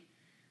that we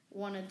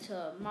wanted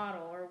to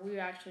model, or we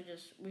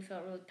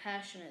felt really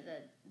passionate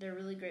that they're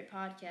really great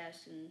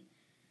podcasts, and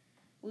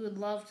we would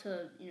love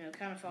to,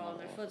 kind of follow in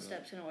their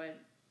footsteps in a way.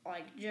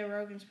 Like Joe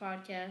Rogan's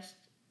podcast,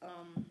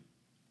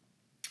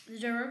 the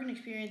Joe Rogan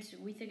Experience,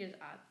 we think is,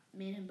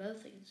 me and him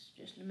both think it's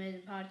just an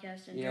amazing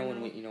podcast. And you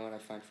know what I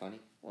find funny?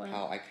 What?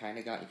 How I kind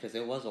of got, because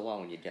there was a while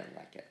when you didn't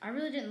like it. I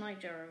really didn't like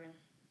Joe Rogan,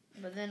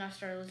 but then I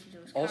started listening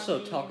to his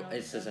also comedy.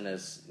 This isn't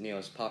as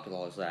as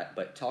popular as that,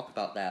 but talk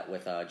about that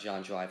with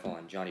John Driver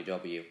and Johnny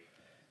W.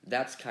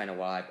 That's kind of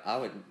why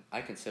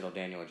I consider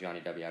Daniel a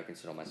Johnny W. I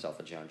consider myself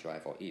a John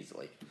Driver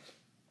easily.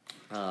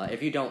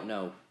 If you don't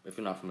know, if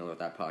you're not familiar with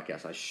that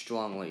podcast, I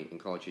strongly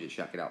encourage you to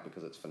check it out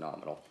because it's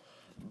phenomenal.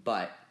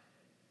 But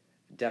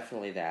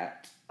definitely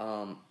that.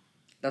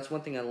 That's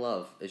one thing I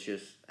love, is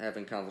just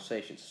having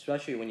conversations,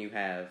 especially when you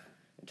have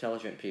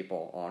intelligent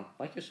people on,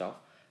 like yourself,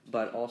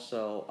 but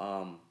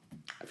also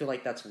I feel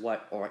like that's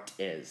what art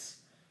is.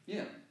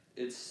 Yeah,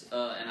 it's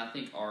and I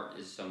think art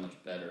is so much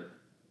better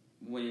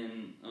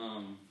when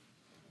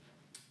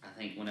I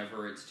think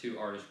whenever it's two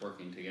artists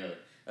working together.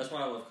 That's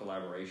why I love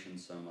collaboration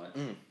so much,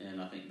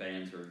 and I think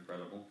bands are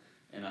incredible.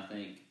 And I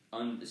think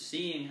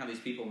seeing how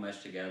these people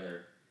mesh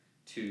together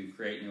to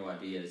create new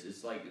ideas,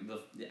 it's like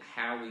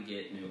how we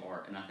get new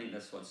art, and I think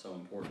that's what's so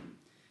important.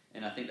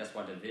 And I think that's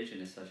why division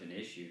is such an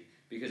issue,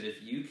 because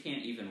if you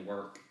can't even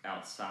work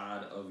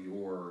outside of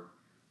your,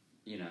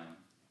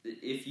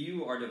 if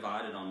you are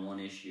divided on one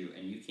issue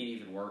and you can't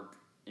even work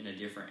in a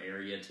different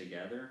area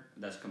together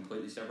that's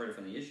completely separated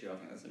from the issue, I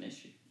think that's an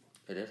issue.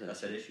 It is.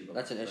 That's an issue.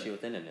 That's an issue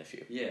within an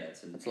issue. Yeah,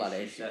 it's a lot of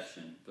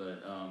exception.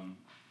 But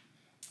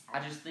I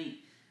just think,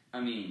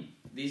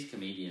 these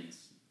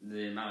comedians,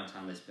 the amount of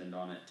time they spend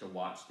on it to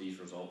watch these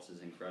results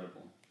is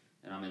incredible.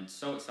 And I'm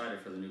so excited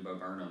for the new Bo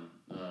Burnham.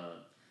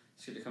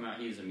 It's good to come out.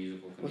 He's a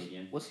musical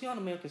comedian. Was he on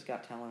America's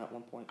Got Talent at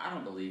one point? I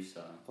don't believe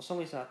so. For some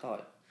reason I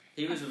thought.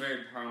 He was a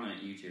very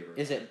prominent YouTuber.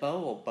 Is it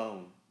Bo or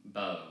Bone?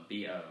 Bo.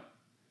 B-O.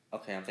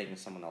 Okay, I'm thinking of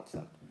someone else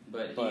then.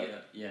 But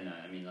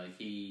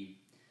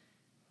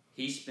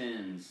he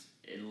spends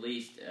at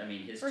least,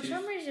 his For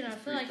some reason, I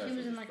feel like he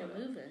was in like a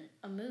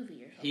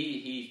movie or something.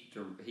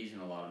 He's in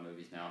a lot of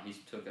movies now. He's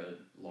took a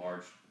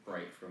large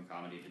break from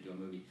comedy to do a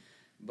movie.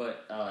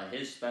 But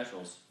his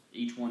specials,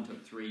 each one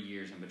took 3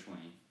 years in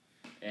between.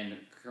 And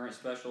current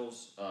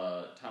specials,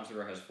 Tom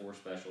Segura has 4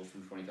 specials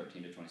from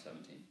 2013 to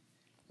 2017.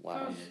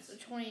 Wow.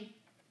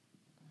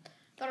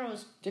 thought it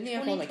was Didn't he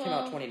have one that came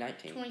out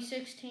 2019?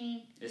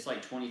 2016. It's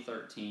like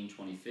 2013,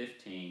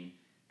 2015,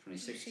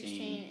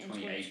 2016,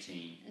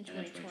 2018, and then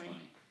 2020.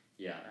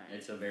 Yeah,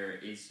 right.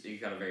 He's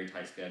got a very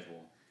tight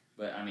schedule.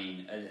 But I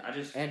mean, I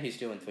just and he's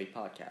doing 3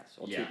 podcasts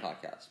or 2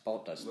 podcasts.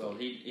 Bolt does 3. Well,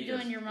 he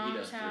does Your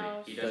Mom's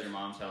House. He does Your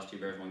Mom's House, 2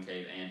 Bears, 1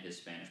 Cave, and his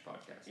Spanish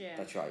podcast. Yeah,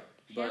 that's right.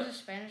 He has a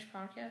Spanish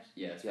podcast.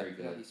 Yeah, it's very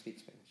good. Yeah, he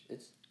speaks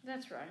Spanish.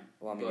 That's right.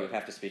 Well, I mean, you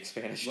have to speak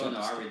Spanish. Well, no,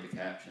 I read the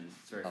captions.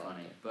 It's very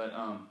funny. Okay. But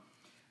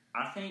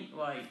I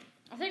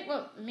think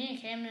what me and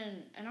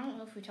Camden, and I don't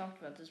know if we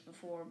talked about this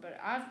before, but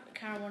I've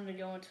kind of wanted to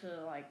go into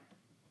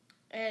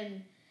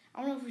and I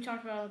don't know if we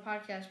talked about it on the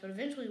podcast, but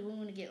eventually we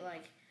want to get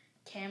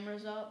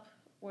cameras up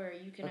where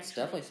you can That's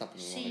definitely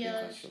something we want to do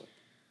eventually.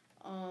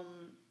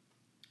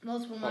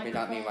 Multiple probably microphones.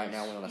 Not me right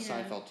now. We're on a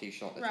Seinfeld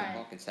t-shirt that's a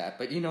Hawkins hat,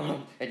 but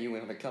and you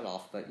went on a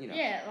cutoff, but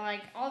Yeah,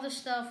 all this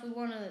stuff we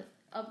want to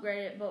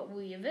upgrade it, but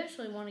we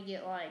eventually want to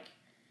get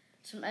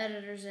some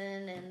editors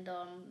in and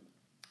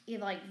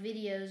get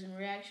videos and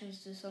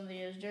reactions to some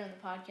videos during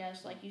the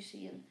podcast, like you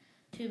see in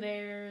 2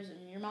 Bears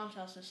and Your Mom's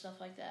House and stuff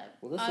like that.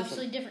 Well,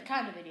 obviously different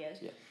kind of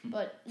videos. Yeah.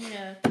 But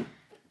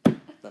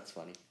that's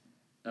funny.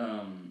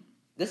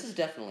 This is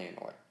definitely an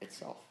art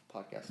itself,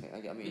 podcasting.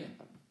 I mean,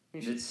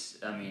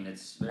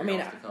 it's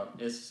very off the cuff.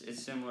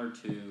 It's similar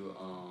to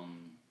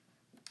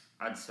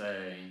I'd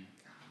say.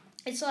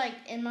 It's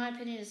in my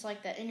opinion, it's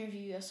like that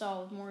interview I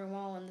saw with Morgan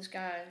Wallen. This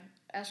guy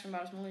asked him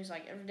about his mullet. He's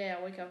like, every day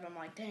I wake up and I'm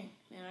like, dang,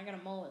 man, I got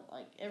a mullet.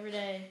 Every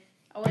day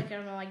I wake up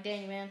and I'm like,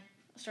 dang, man,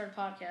 I started a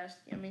podcast.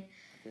 You know what I mean?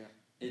 Yeah.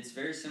 It's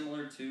very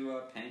similar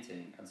to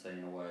painting, I'd say,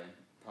 in a way.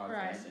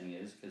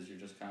 Podcasting is, because you're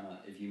just kind of,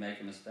 if you make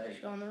a mistake,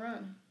 just go on the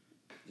run.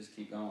 Just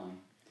keep going.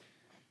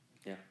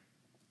 Yeah.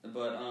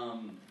 But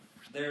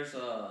there's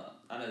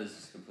I know this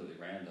is completely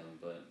random,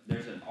 but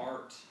there's an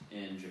art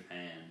in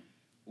Japan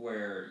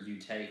where you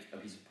take a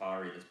piece of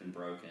pottery that's been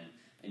broken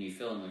and you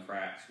fill in the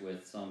cracks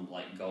with some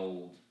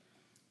gold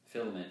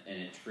filament and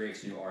it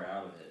creates new art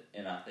out of it.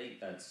 And I think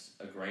that's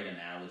a great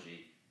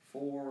analogy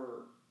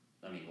for,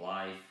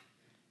 life.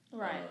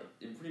 Right.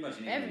 Pretty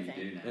much anything you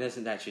do now. And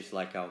isn't that just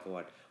like our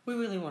what we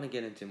really want to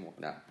get into more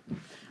now?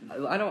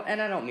 I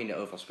don't mean to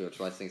over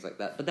spiritualize things like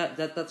that, but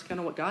that's kind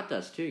of what God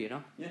does too, Yeah.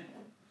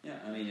 Yeah,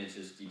 it's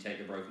just you take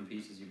the broken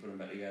pieces, you put them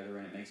back together,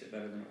 and it makes it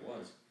better than it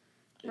was.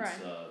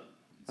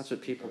 That's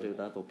what people do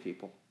to other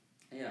people.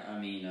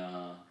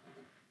 Yeah,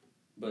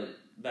 but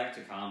back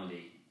to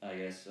comedy, I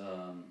guess.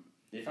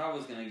 If I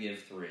was going to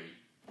give 3,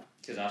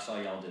 because I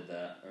saw y'all did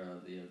that a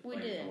couple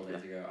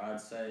days ago, I'd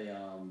say...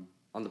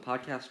 on the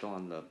podcast or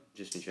on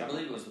just in general? I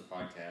believe it was the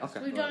podcast. Okay.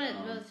 We've done it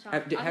both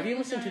times. Have you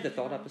listened to the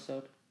Thought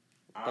episode?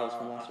 That was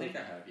from last week? I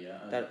have, yeah.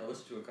 I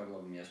listened to a couple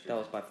of them yesterday. That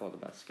was by far the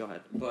best. Go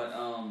ahead. But,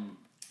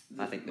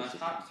 I think my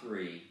top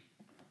 3,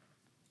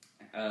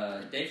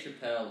 Dave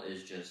Chappelle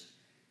is just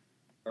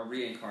a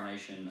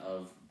reincarnation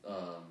of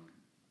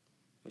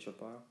Richard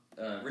Pryor.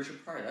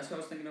 Richard Pryor. That's what I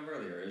was thinking of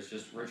earlier. It's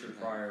just Richard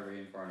Pryor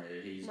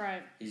reincarnated.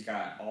 He's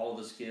got all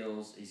the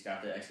skills. He's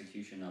got the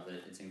execution of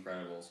it. It's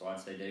incredible. So I'd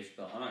say Dave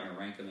Chappelle. I'm not going to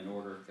rank them in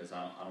order because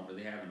I don't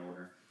really have an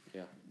order.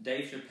 Yeah.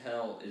 Dave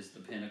Chappelle is the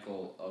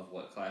pinnacle of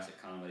what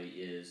classic comedy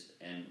is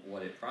and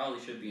what it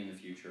probably should be in the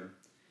future.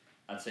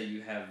 I'd say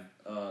you have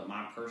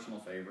my personal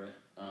favorite,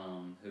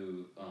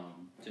 who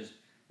just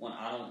one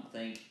I don't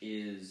think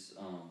is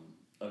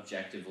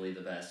objectively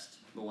the best,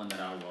 but one that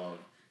I love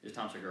is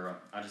Tom Segura.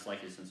 I just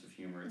like his sense of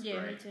humor. It's great.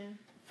 Me too.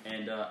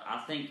 And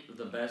I think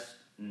the best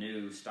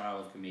new style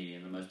of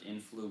comedian, the most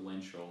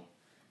influential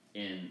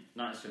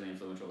not necessarily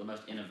influential, the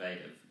most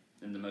innovative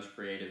and the most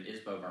creative is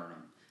Bo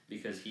Burnham,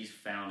 because he's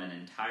found an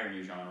entire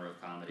new genre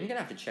of comedy. You're gonna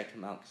have to check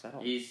him out because I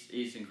don't.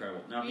 He's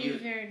incredible. Now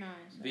he's very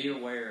nice. Be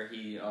aware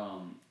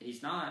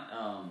he's not.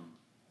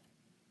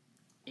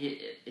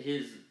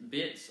 His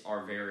bits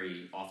are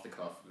very off the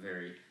cuff,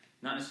 very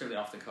not necessarily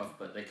off the cuff,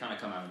 but they kind of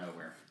come out of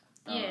nowhere.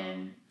 Yeah,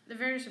 they're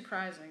very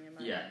surprising.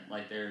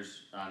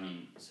 There's.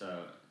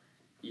 So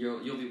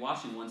you'll be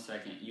watching 1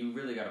 second. You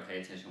really got to pay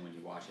attention when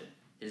you watch it.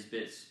 His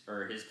bits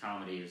or his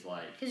comedy is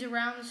he's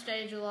around the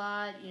stage a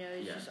lot.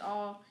 He's just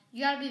all.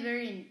 You got to be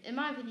very. In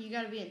my opinion, you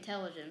got to be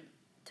intelligent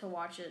to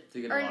watch it,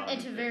 to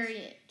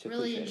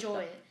really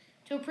enjoy it.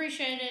 To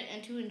appreciate it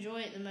and to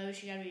enjoy it the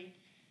most, you got to be.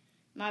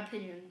 My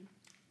opinion.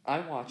 I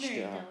watched.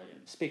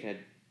 Speaking of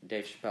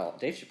Dave Chappelle,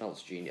 Dave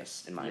Chappelle's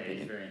genius in my opinion.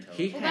 He's very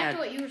intelligent. Back to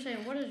what you were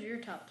saying. What is your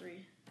top 3?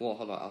 Well,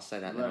 hold on. I'll say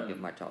that and then I'll give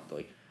my top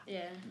 3.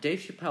 Yeah. Dave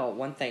Chappelle.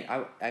 One thing.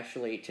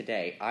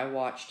 Today I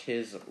watched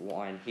his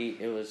one.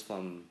 It was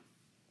from.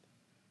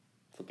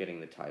 Forgetting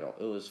the title.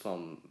 It was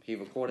from. He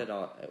recorded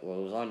it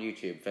was on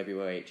YouTube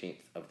February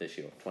 18th of this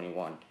year,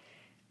 21,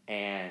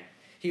 and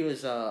he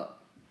was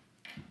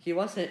He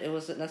wasn't. It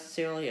wasn't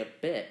necessarily a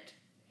bit.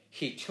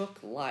 He took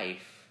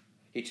life.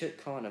 He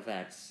took current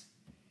events,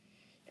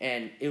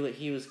 and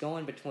he was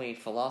going between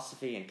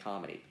philosophy and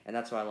comedy, and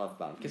that's what I love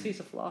about him because he's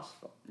a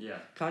philosopher. Yeah.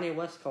 Kanye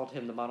West called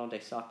him the modern day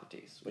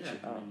Socrates, which he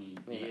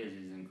is.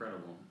 He's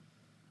incredible.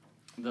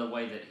 The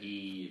way that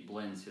he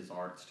blends his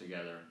arts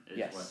together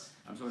is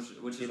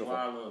which is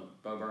why I love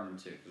Bo Burnham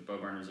too, because Bo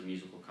Burnham's a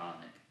musical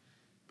comic,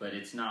 but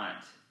it's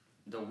not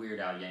the Weird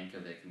Al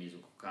Yankovic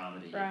musical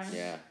comedy.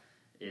 Right.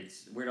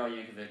 It's Weird Al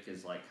Yankovic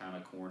is like kind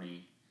of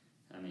corny.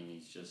 I mean,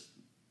 he's just.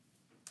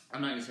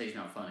 I'm not gonna say he's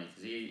not funny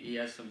because he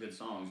has some good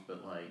songs,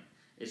 but like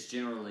it's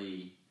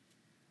generally,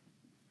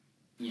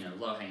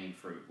 low hanging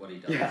fruit what he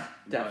does. Yeah,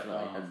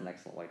 definitely. But, that's an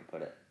excellent way to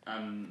put it.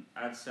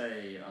 I'd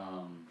say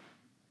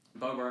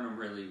Bo Burnham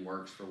really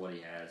works for what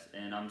he has,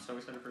 and I'm so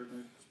excited for his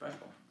new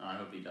special. I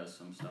hope he does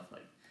some stuff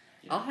like.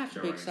 I'll have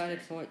to be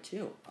excited for it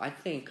too. I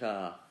think.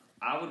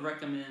 I would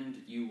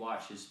recommend you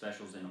watch his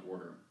specials in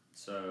order.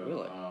 So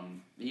really?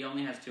 He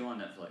only has 2 on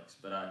Netflix,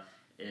 but I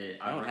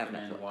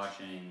recommend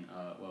watching.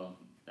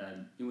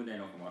 You and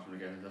Daniel can watch them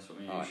together. That's what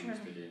we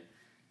used to do.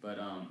 But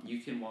you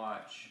can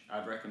watch.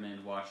 I'd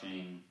recommend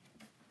watching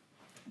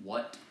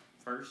What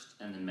first,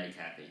 and then Make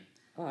Happy.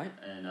 All right.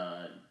 And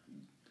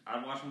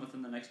I'd watch them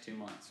within the next 2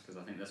 months because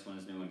I think that's when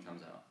his new one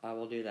comes out. I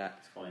will do that.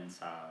 It's called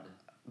Inside.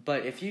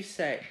 But if you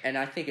say, and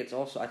I think it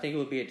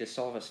would be a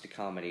disservice to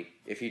comedy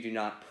if you do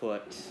not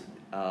put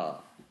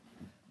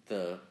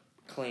the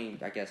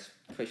claimed, I guess,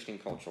 Christian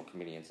cultural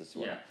comedians as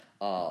well.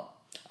 Yeah.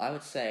 I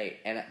would say,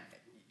 and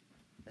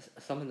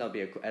something that would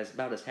be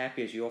about as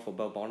happy as you are for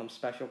Bo Burnham's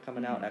special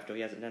coming out after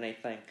he hasn't done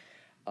anything.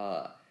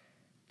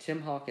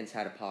 Tim Hawkins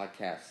had a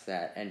podcast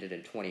that ended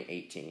in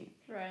 2018.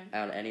 Right.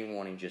 Out of any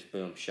warning, just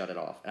boom, shut it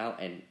off.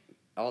 And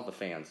all the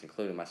fans,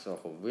 including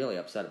myself, were really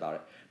upset about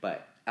it.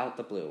 But out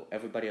the blue,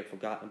 everybody had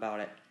forgotten about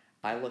it.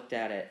 I looked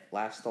at it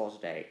last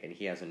Thursday, and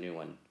he has a new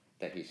one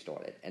that he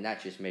started. And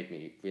that just made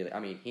me really... I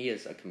mean, he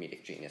is a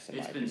comedic genius, in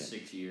my opinion. It's been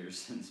 6 years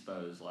since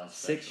Bo's last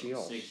 6 special.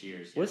 years? 6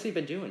 years, yeah. What has he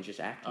been doing? Just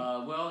acting?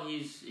 Well,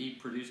 he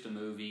produced a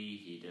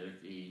movie.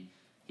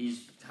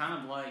 He's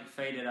kind of like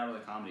faded out of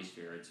the comedy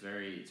sphere. It's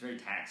very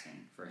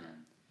taxing for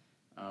him.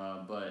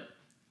 But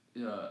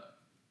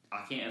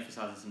I can't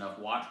emphasize this enough.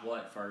 Watch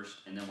What first,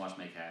 and then watch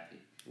Make Happy.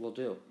 Will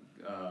do.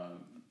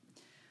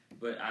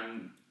 But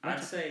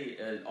I'd say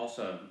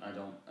also I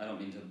don't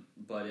mean to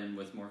butt in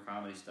with more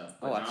comedy stuff.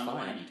 But that's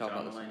fine. John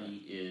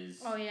Mulaney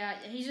is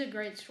he's a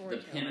great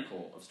storyteller. The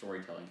pinnacle of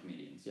storytelling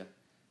comedians. Yeah,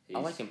 I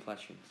like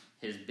impressions.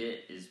 His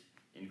bit is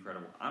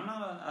incredible.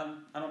 I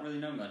don't really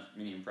know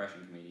many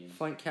impression comedians.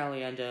 Frank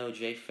Caliendo,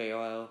 Jay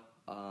Farrow.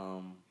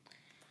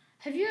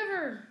 Have you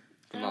ever?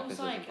 I went and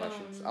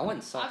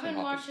saw I've Tim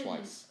been Hawkins watching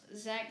twice.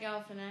 Zach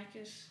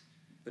Galifianakis.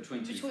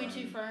 Between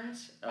Two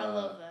Ferns. I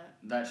love that.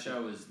 That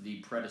show is the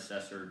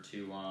predecessor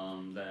to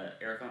the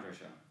Eric Andre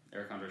show.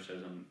 Eric Andre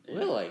shows him.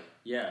 Really?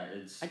 Yeah,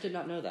 it's. I did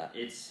not know that.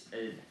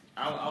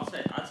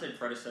 I'd say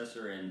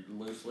predecessor and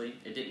loosely.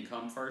 It didn't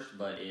come first,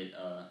 but it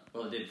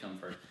did come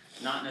first.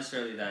 Not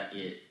necessarily that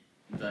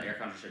the Eric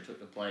Andre show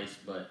took the place,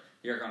 but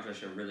the Eric Andre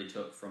show really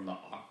took from the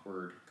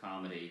awkward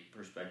comedy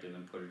perspective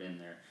and put it in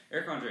there.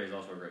 Eric Andre is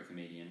also a great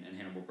comedian, and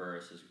Hannibal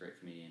Buress is a great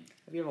comedian.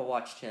 Have you ever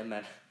watched him?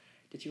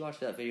 Did you watch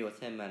that video with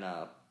him and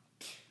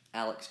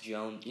Alex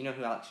Jones? You know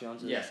who Alex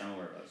Jones is? Yes, I'm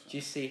aware of those. Did you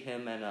see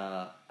him and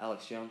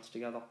Alex Jones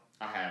together?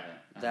 I haven't.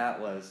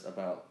 That was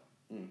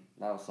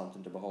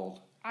something to behold.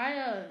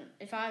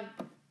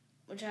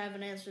 Which I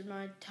haven't answered,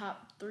 my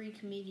top 3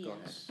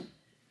 comedians.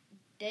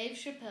 Dave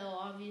Chappelle,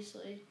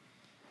 obviously.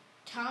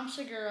 Tom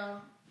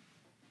Segura.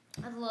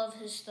 I love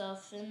his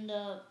stuff, and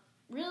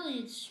really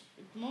it's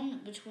a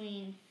moment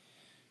between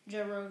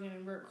Joe Rogan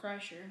and Bert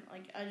Kreischer.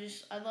 Like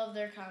I love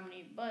their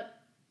comedy, but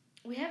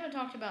we haven't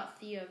talked about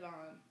Theo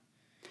Vaughn.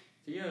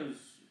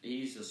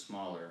 He's a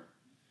smaller.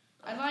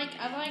 I like.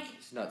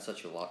 He's not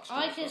such a lock.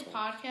 I like his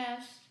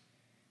podcast.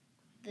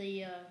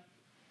 His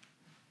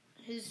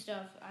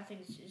stuff. I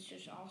think it's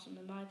just awesome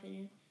in my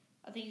opinion.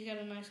 I think he's got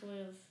a nice way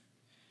of.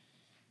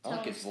 I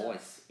like his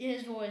voice. Yeah,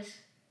 his voice.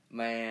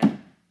 Man.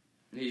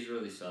 He's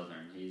really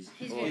southern. He's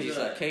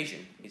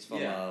Cajun. He's from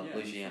Louisiana.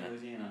 He's from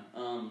Louisiana.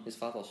 His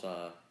father's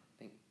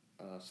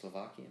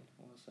Slovakian,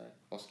 I want to say,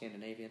 or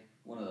Scandinavian.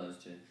 One of those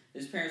two.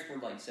 His parents were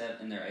like set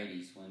in their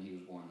 80s when he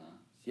was born, though.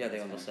 Yeah, they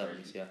were in the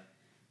 70s. Yeah,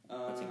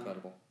 that's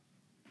incredible.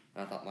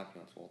 I thought my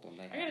parents were older than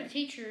they. I got a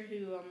teacher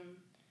who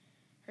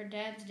her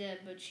dad's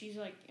dead, but she's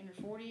like in her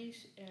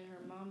 40s, and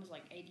her mom is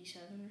like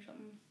 87 or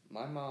something.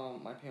 My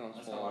parents.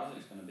 That's how I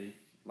think it's gonna be.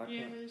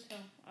 That's how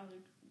other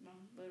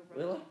mom little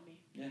brother really? would be.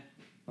 Yeah.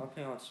 My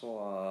parents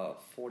were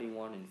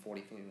 41 and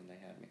 43 when they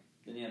had me.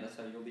 Then yeah, that's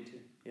how you'll be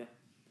too. Yeah.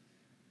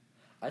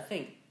 I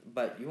think,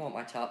 but you want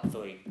my top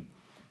 3,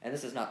 and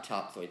this is not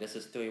top 3. This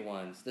is 3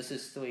 ones. This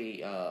is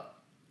 3.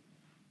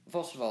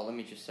 First of all, let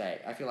me just say,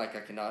 I feel like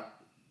I cannot,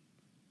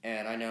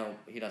 and I know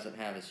he doesn't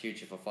have as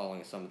huge of a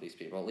following as some of these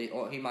people,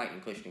 or he might in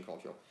Christian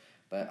culture,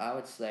 but I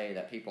would say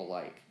that people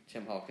like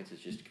Tim Hawkins is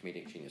just a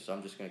comedic genius. So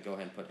I'm just going to go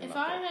ahead and put him if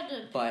up I there. had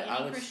to but pick I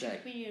any would Christian say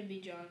comedian, it would be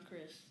John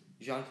Crist.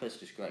 John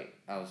Crist is great.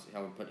 I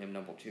would put him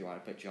number 2.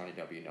 I'd put Johnny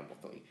W number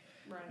 3.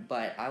 Right.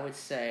 But I would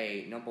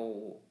say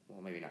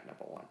maybe not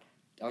number 1.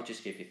 I'll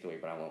just give you 3,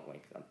 but I won't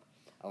rank them.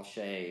 I'll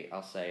say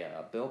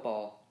Bill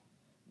Ball,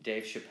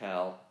 Dave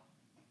Chappelle,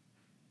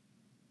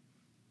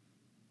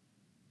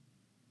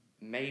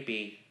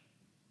 maybe.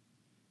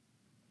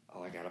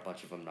 Oh, I got a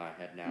bunch of them in my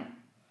head now.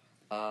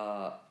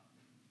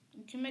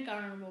 You can make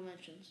honorable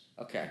mentions.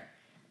 Okay.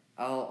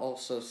 I'll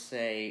also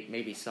say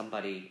maybe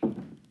somebody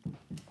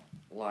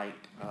like,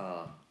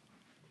 I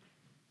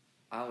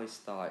always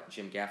thought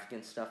Jim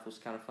Gaffigan's stuff was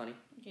kind of funny.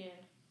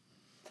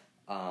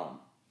 Yeah.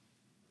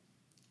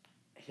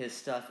 His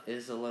stuff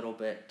is a little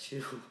bit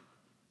too,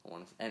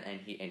 and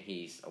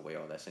he's aware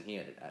of this, and he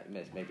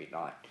maybe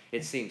not.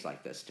 It seems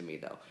like this to me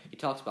though. He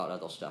talks about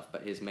other stuff,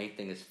 but his main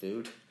thing is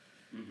food.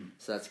 Mm-hmm.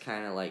 So that's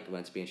kind of like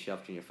when it's being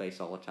shoved in your face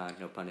all the time.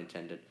 No pun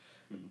intended.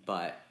 Mm-hmm.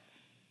 But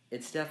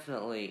it's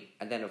definitely,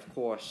 and then of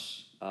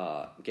course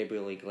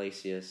Gabriel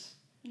Iglesias.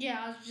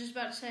 Yeah, I was just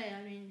about to say.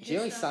 I mean,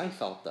 Jerry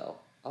Seinfeld though.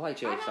 I like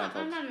Jerry Seinfeld.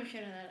 I'm not a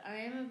fan of that. I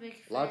am a big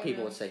fan. A lot of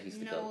people would say he's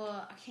the Noah.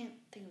 GOAT. I can't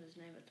think of his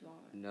name at the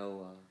moment.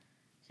 Noah.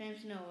 His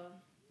name's Noah.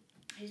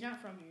 He's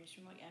not from here. He's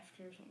from like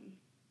Africa or something.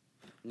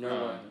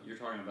 Noah. You're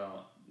talking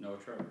about Noah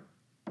Trevor.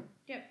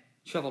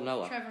 Trevor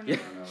Noah. Trevor Yeah.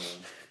 Noah.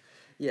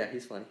 Yeah,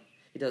 he's funny.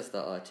 He does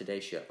the Today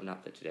Show,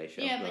 not the Today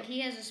Show. Yeah, but he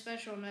has a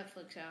special on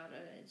Netflix out.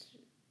 It's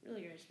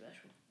really very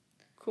special.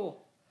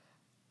 Cool.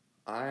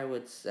 I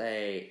would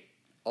say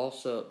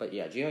also, but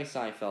yeah, Jerry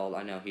Seinfeld,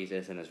 I know he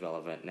isn't as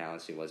relevant now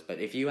as he was, but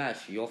if you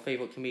ask your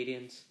favorite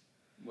comedians,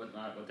 What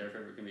their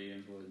favorite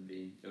comedians would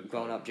be?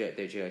 growing up,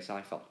 they're Jerry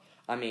Seinfeld.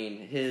 Have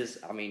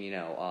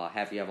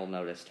you ever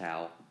noticed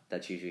how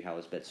that's usually how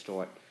his bits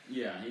start?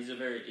 Yeah, he's the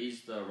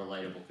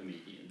relatable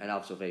comedian. And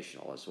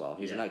observational as well.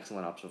 He's an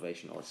excellent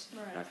observationalist.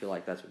 Right. And I feel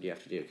like that's what you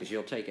have to do, because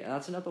you'll take it, and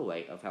that's another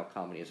way of how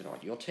comedy is an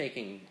art. You're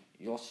taking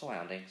your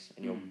surroundings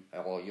and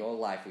or your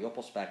life or your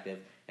perspective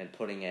and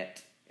putting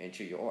it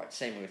into your art.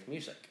 Same with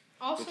music.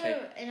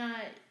 Also,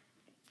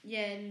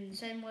 in the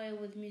same way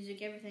with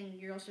music, everything,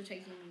 you're also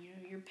taking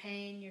your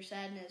pain, your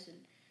sadness, and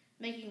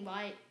making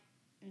light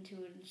into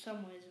it in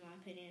some ways, in my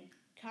opinion.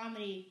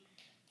 Comedy,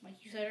 like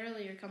you said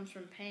earlier, comes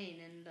from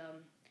pain and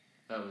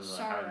That was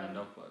sorrow. Hiding in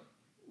Notebook.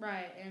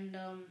 Right, and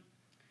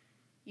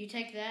you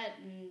take that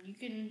and you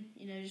can,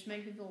 just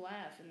make people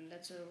laugh, and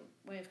that's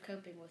a way of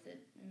coping with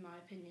it, in my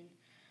opinion.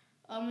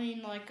 I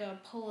mean, like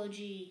Polo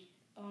G,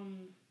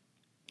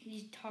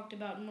 he talked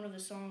about in one of the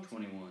songs.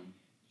 21.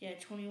 Yeah,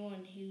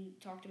 21. He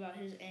talked about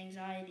his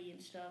anxiety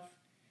and stuff,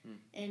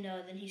 and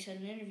then he said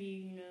in an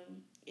interview,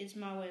 it's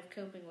my way of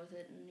coping with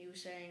it, and he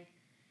was saying,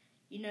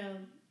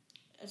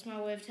 it's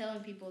my way of telling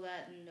people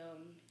that, and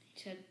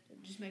he said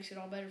it just makes it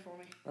all better for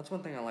me. That's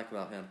one thing I like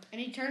about him. And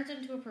he turns it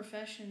into a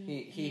profession.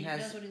 He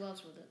does what he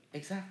loves with it.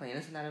 Exactly, and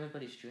isn't that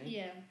everybody's dream?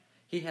 Yeah.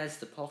 He has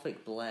the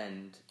perfect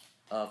blend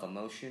of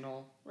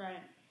emotional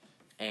Right.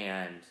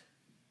 and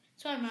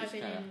So in my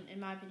opinion,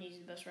 he's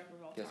the best rapper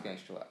of all time. just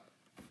gangster rap.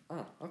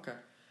 Oh, okay.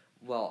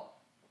 Well,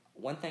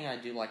 one thing I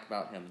do like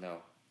about him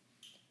though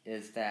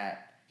is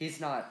that he's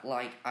not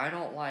like, I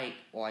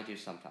do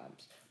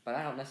sometimes, but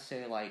I don't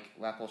necessarily like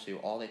rappers who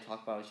all they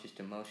talk about is just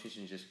emotions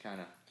and just kind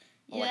of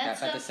like that.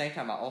 But at the same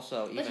time, I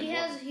also But he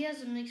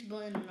has a mixed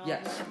blend and all.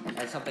 Yes,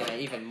 and something I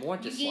even more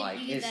dislike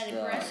you get is that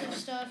the aggressive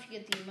stuff, you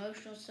get the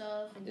emotional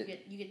stuff, and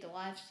you get the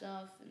life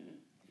stuff and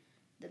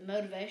the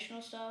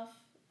motivational stuff.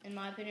 In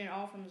my opinion,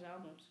 all from his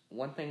albums.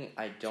 One thing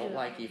I don't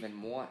like even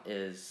more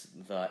is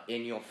the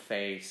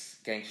in-your-face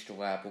gangster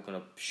rap. We're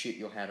gonna shoot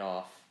your head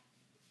off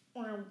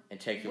and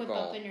take your whip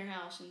gold. up in your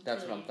house and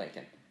That's kill what I'm you.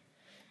 thinking.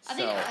 I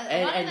think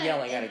and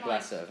yelling at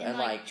aggressive and and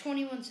like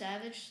 21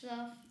 Savage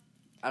stuff.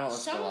 I don't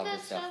listen Some to a of lot that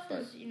of stuff, but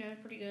is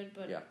pretty good,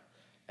 but yeah.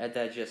 And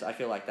that I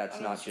feel like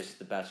that's not just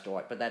the best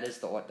art, but that is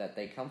the art that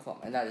they come from,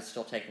 and that is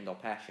still taking their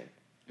passion.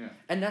 Yeah.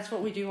 And that's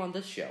what we do on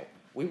this show.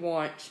 We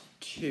want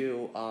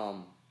to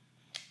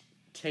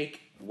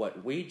take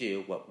what we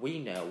do, what we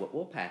know, what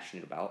we're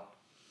passionate about,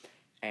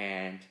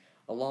 and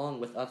along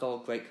with other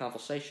great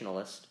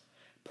conversationalists,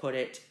 put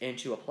it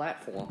into a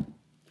platform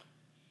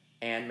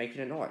and make it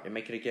an art and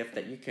make it a gift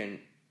that you can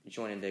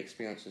join in the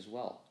experience as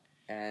well.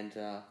 And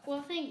well,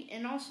 I think,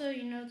 and also,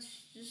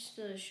 it's just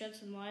to shed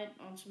some light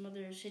on some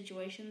other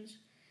situations,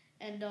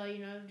 and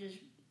just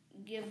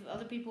give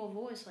other people a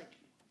voice. Like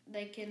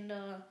they can,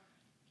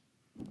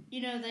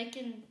 they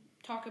can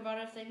talk about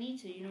it if they need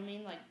to. You know what I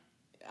mean? Like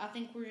I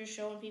think we're just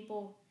showing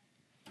people,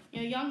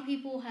 young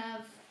people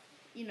have,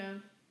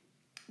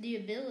 the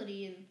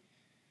ability, and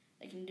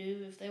they can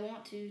do if they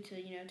want to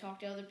talk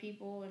to other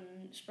people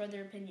and spread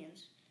their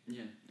opinions.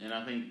 Yeah, and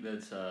I think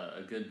that's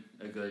a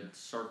good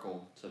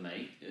circle to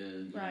make.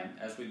 Right.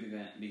 As we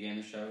began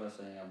the show,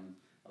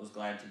 I was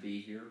glad to be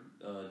here.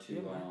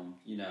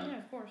 Yeah,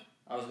 of course.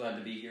 I was glad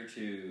to be here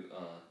to,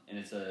 and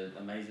it's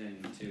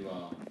amazing to,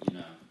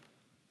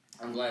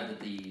 I'm glad that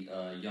the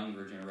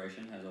younger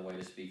generation has a way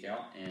to speak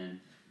out, and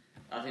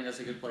I think that's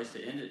a good place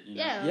to end it.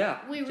 Yeah,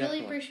 we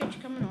really appreciate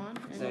you coming on.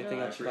 Is there anything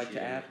else you'd like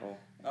to add?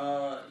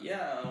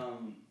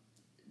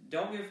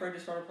 Don't be afraid to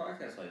start a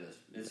podcast like this.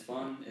 It's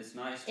fun. It's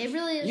nice. It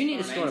really is. You need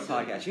to fun.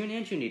 start a podcast. You and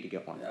Andrew need to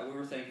get one. Yeah, we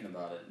were thinking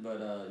about it, but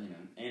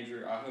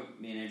Andrew. I hope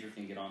me and Andrew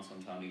can get on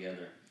sometime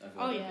together. I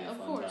feel like it'd be a of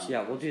fun course. time.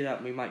 Yeah, we'll do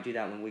that. We might do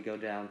that when we go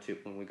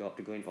up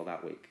to Greenville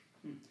that week.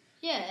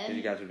 Yeah, and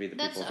you guys would be the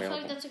people I feel available.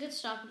 like that's a good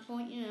stopping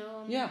point.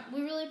 Yeah.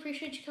 We really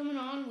appreciate you coming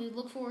on. We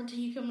look forward to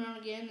you coming on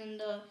again,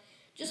 and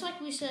just like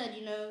we said,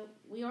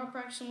 we are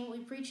practicing what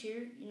we preach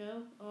here.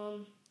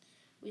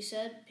 we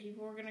said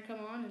people were going to come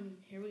on, and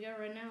here we go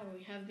right now.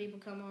 We have people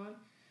come on.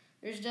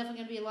 There's definitely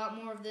going to be a lot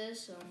more of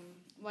this.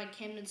 Like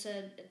Camden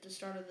said at the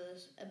start of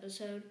this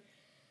episode,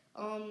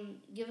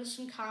 give us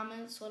some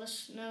comments. Let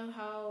us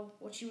know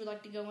what you would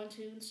like to go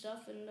into and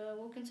stuff, and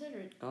we'll consider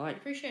it. All right.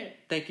 Appreciate it.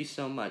 Thank you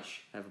so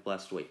much. Have a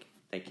blessed week.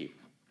 Thank you.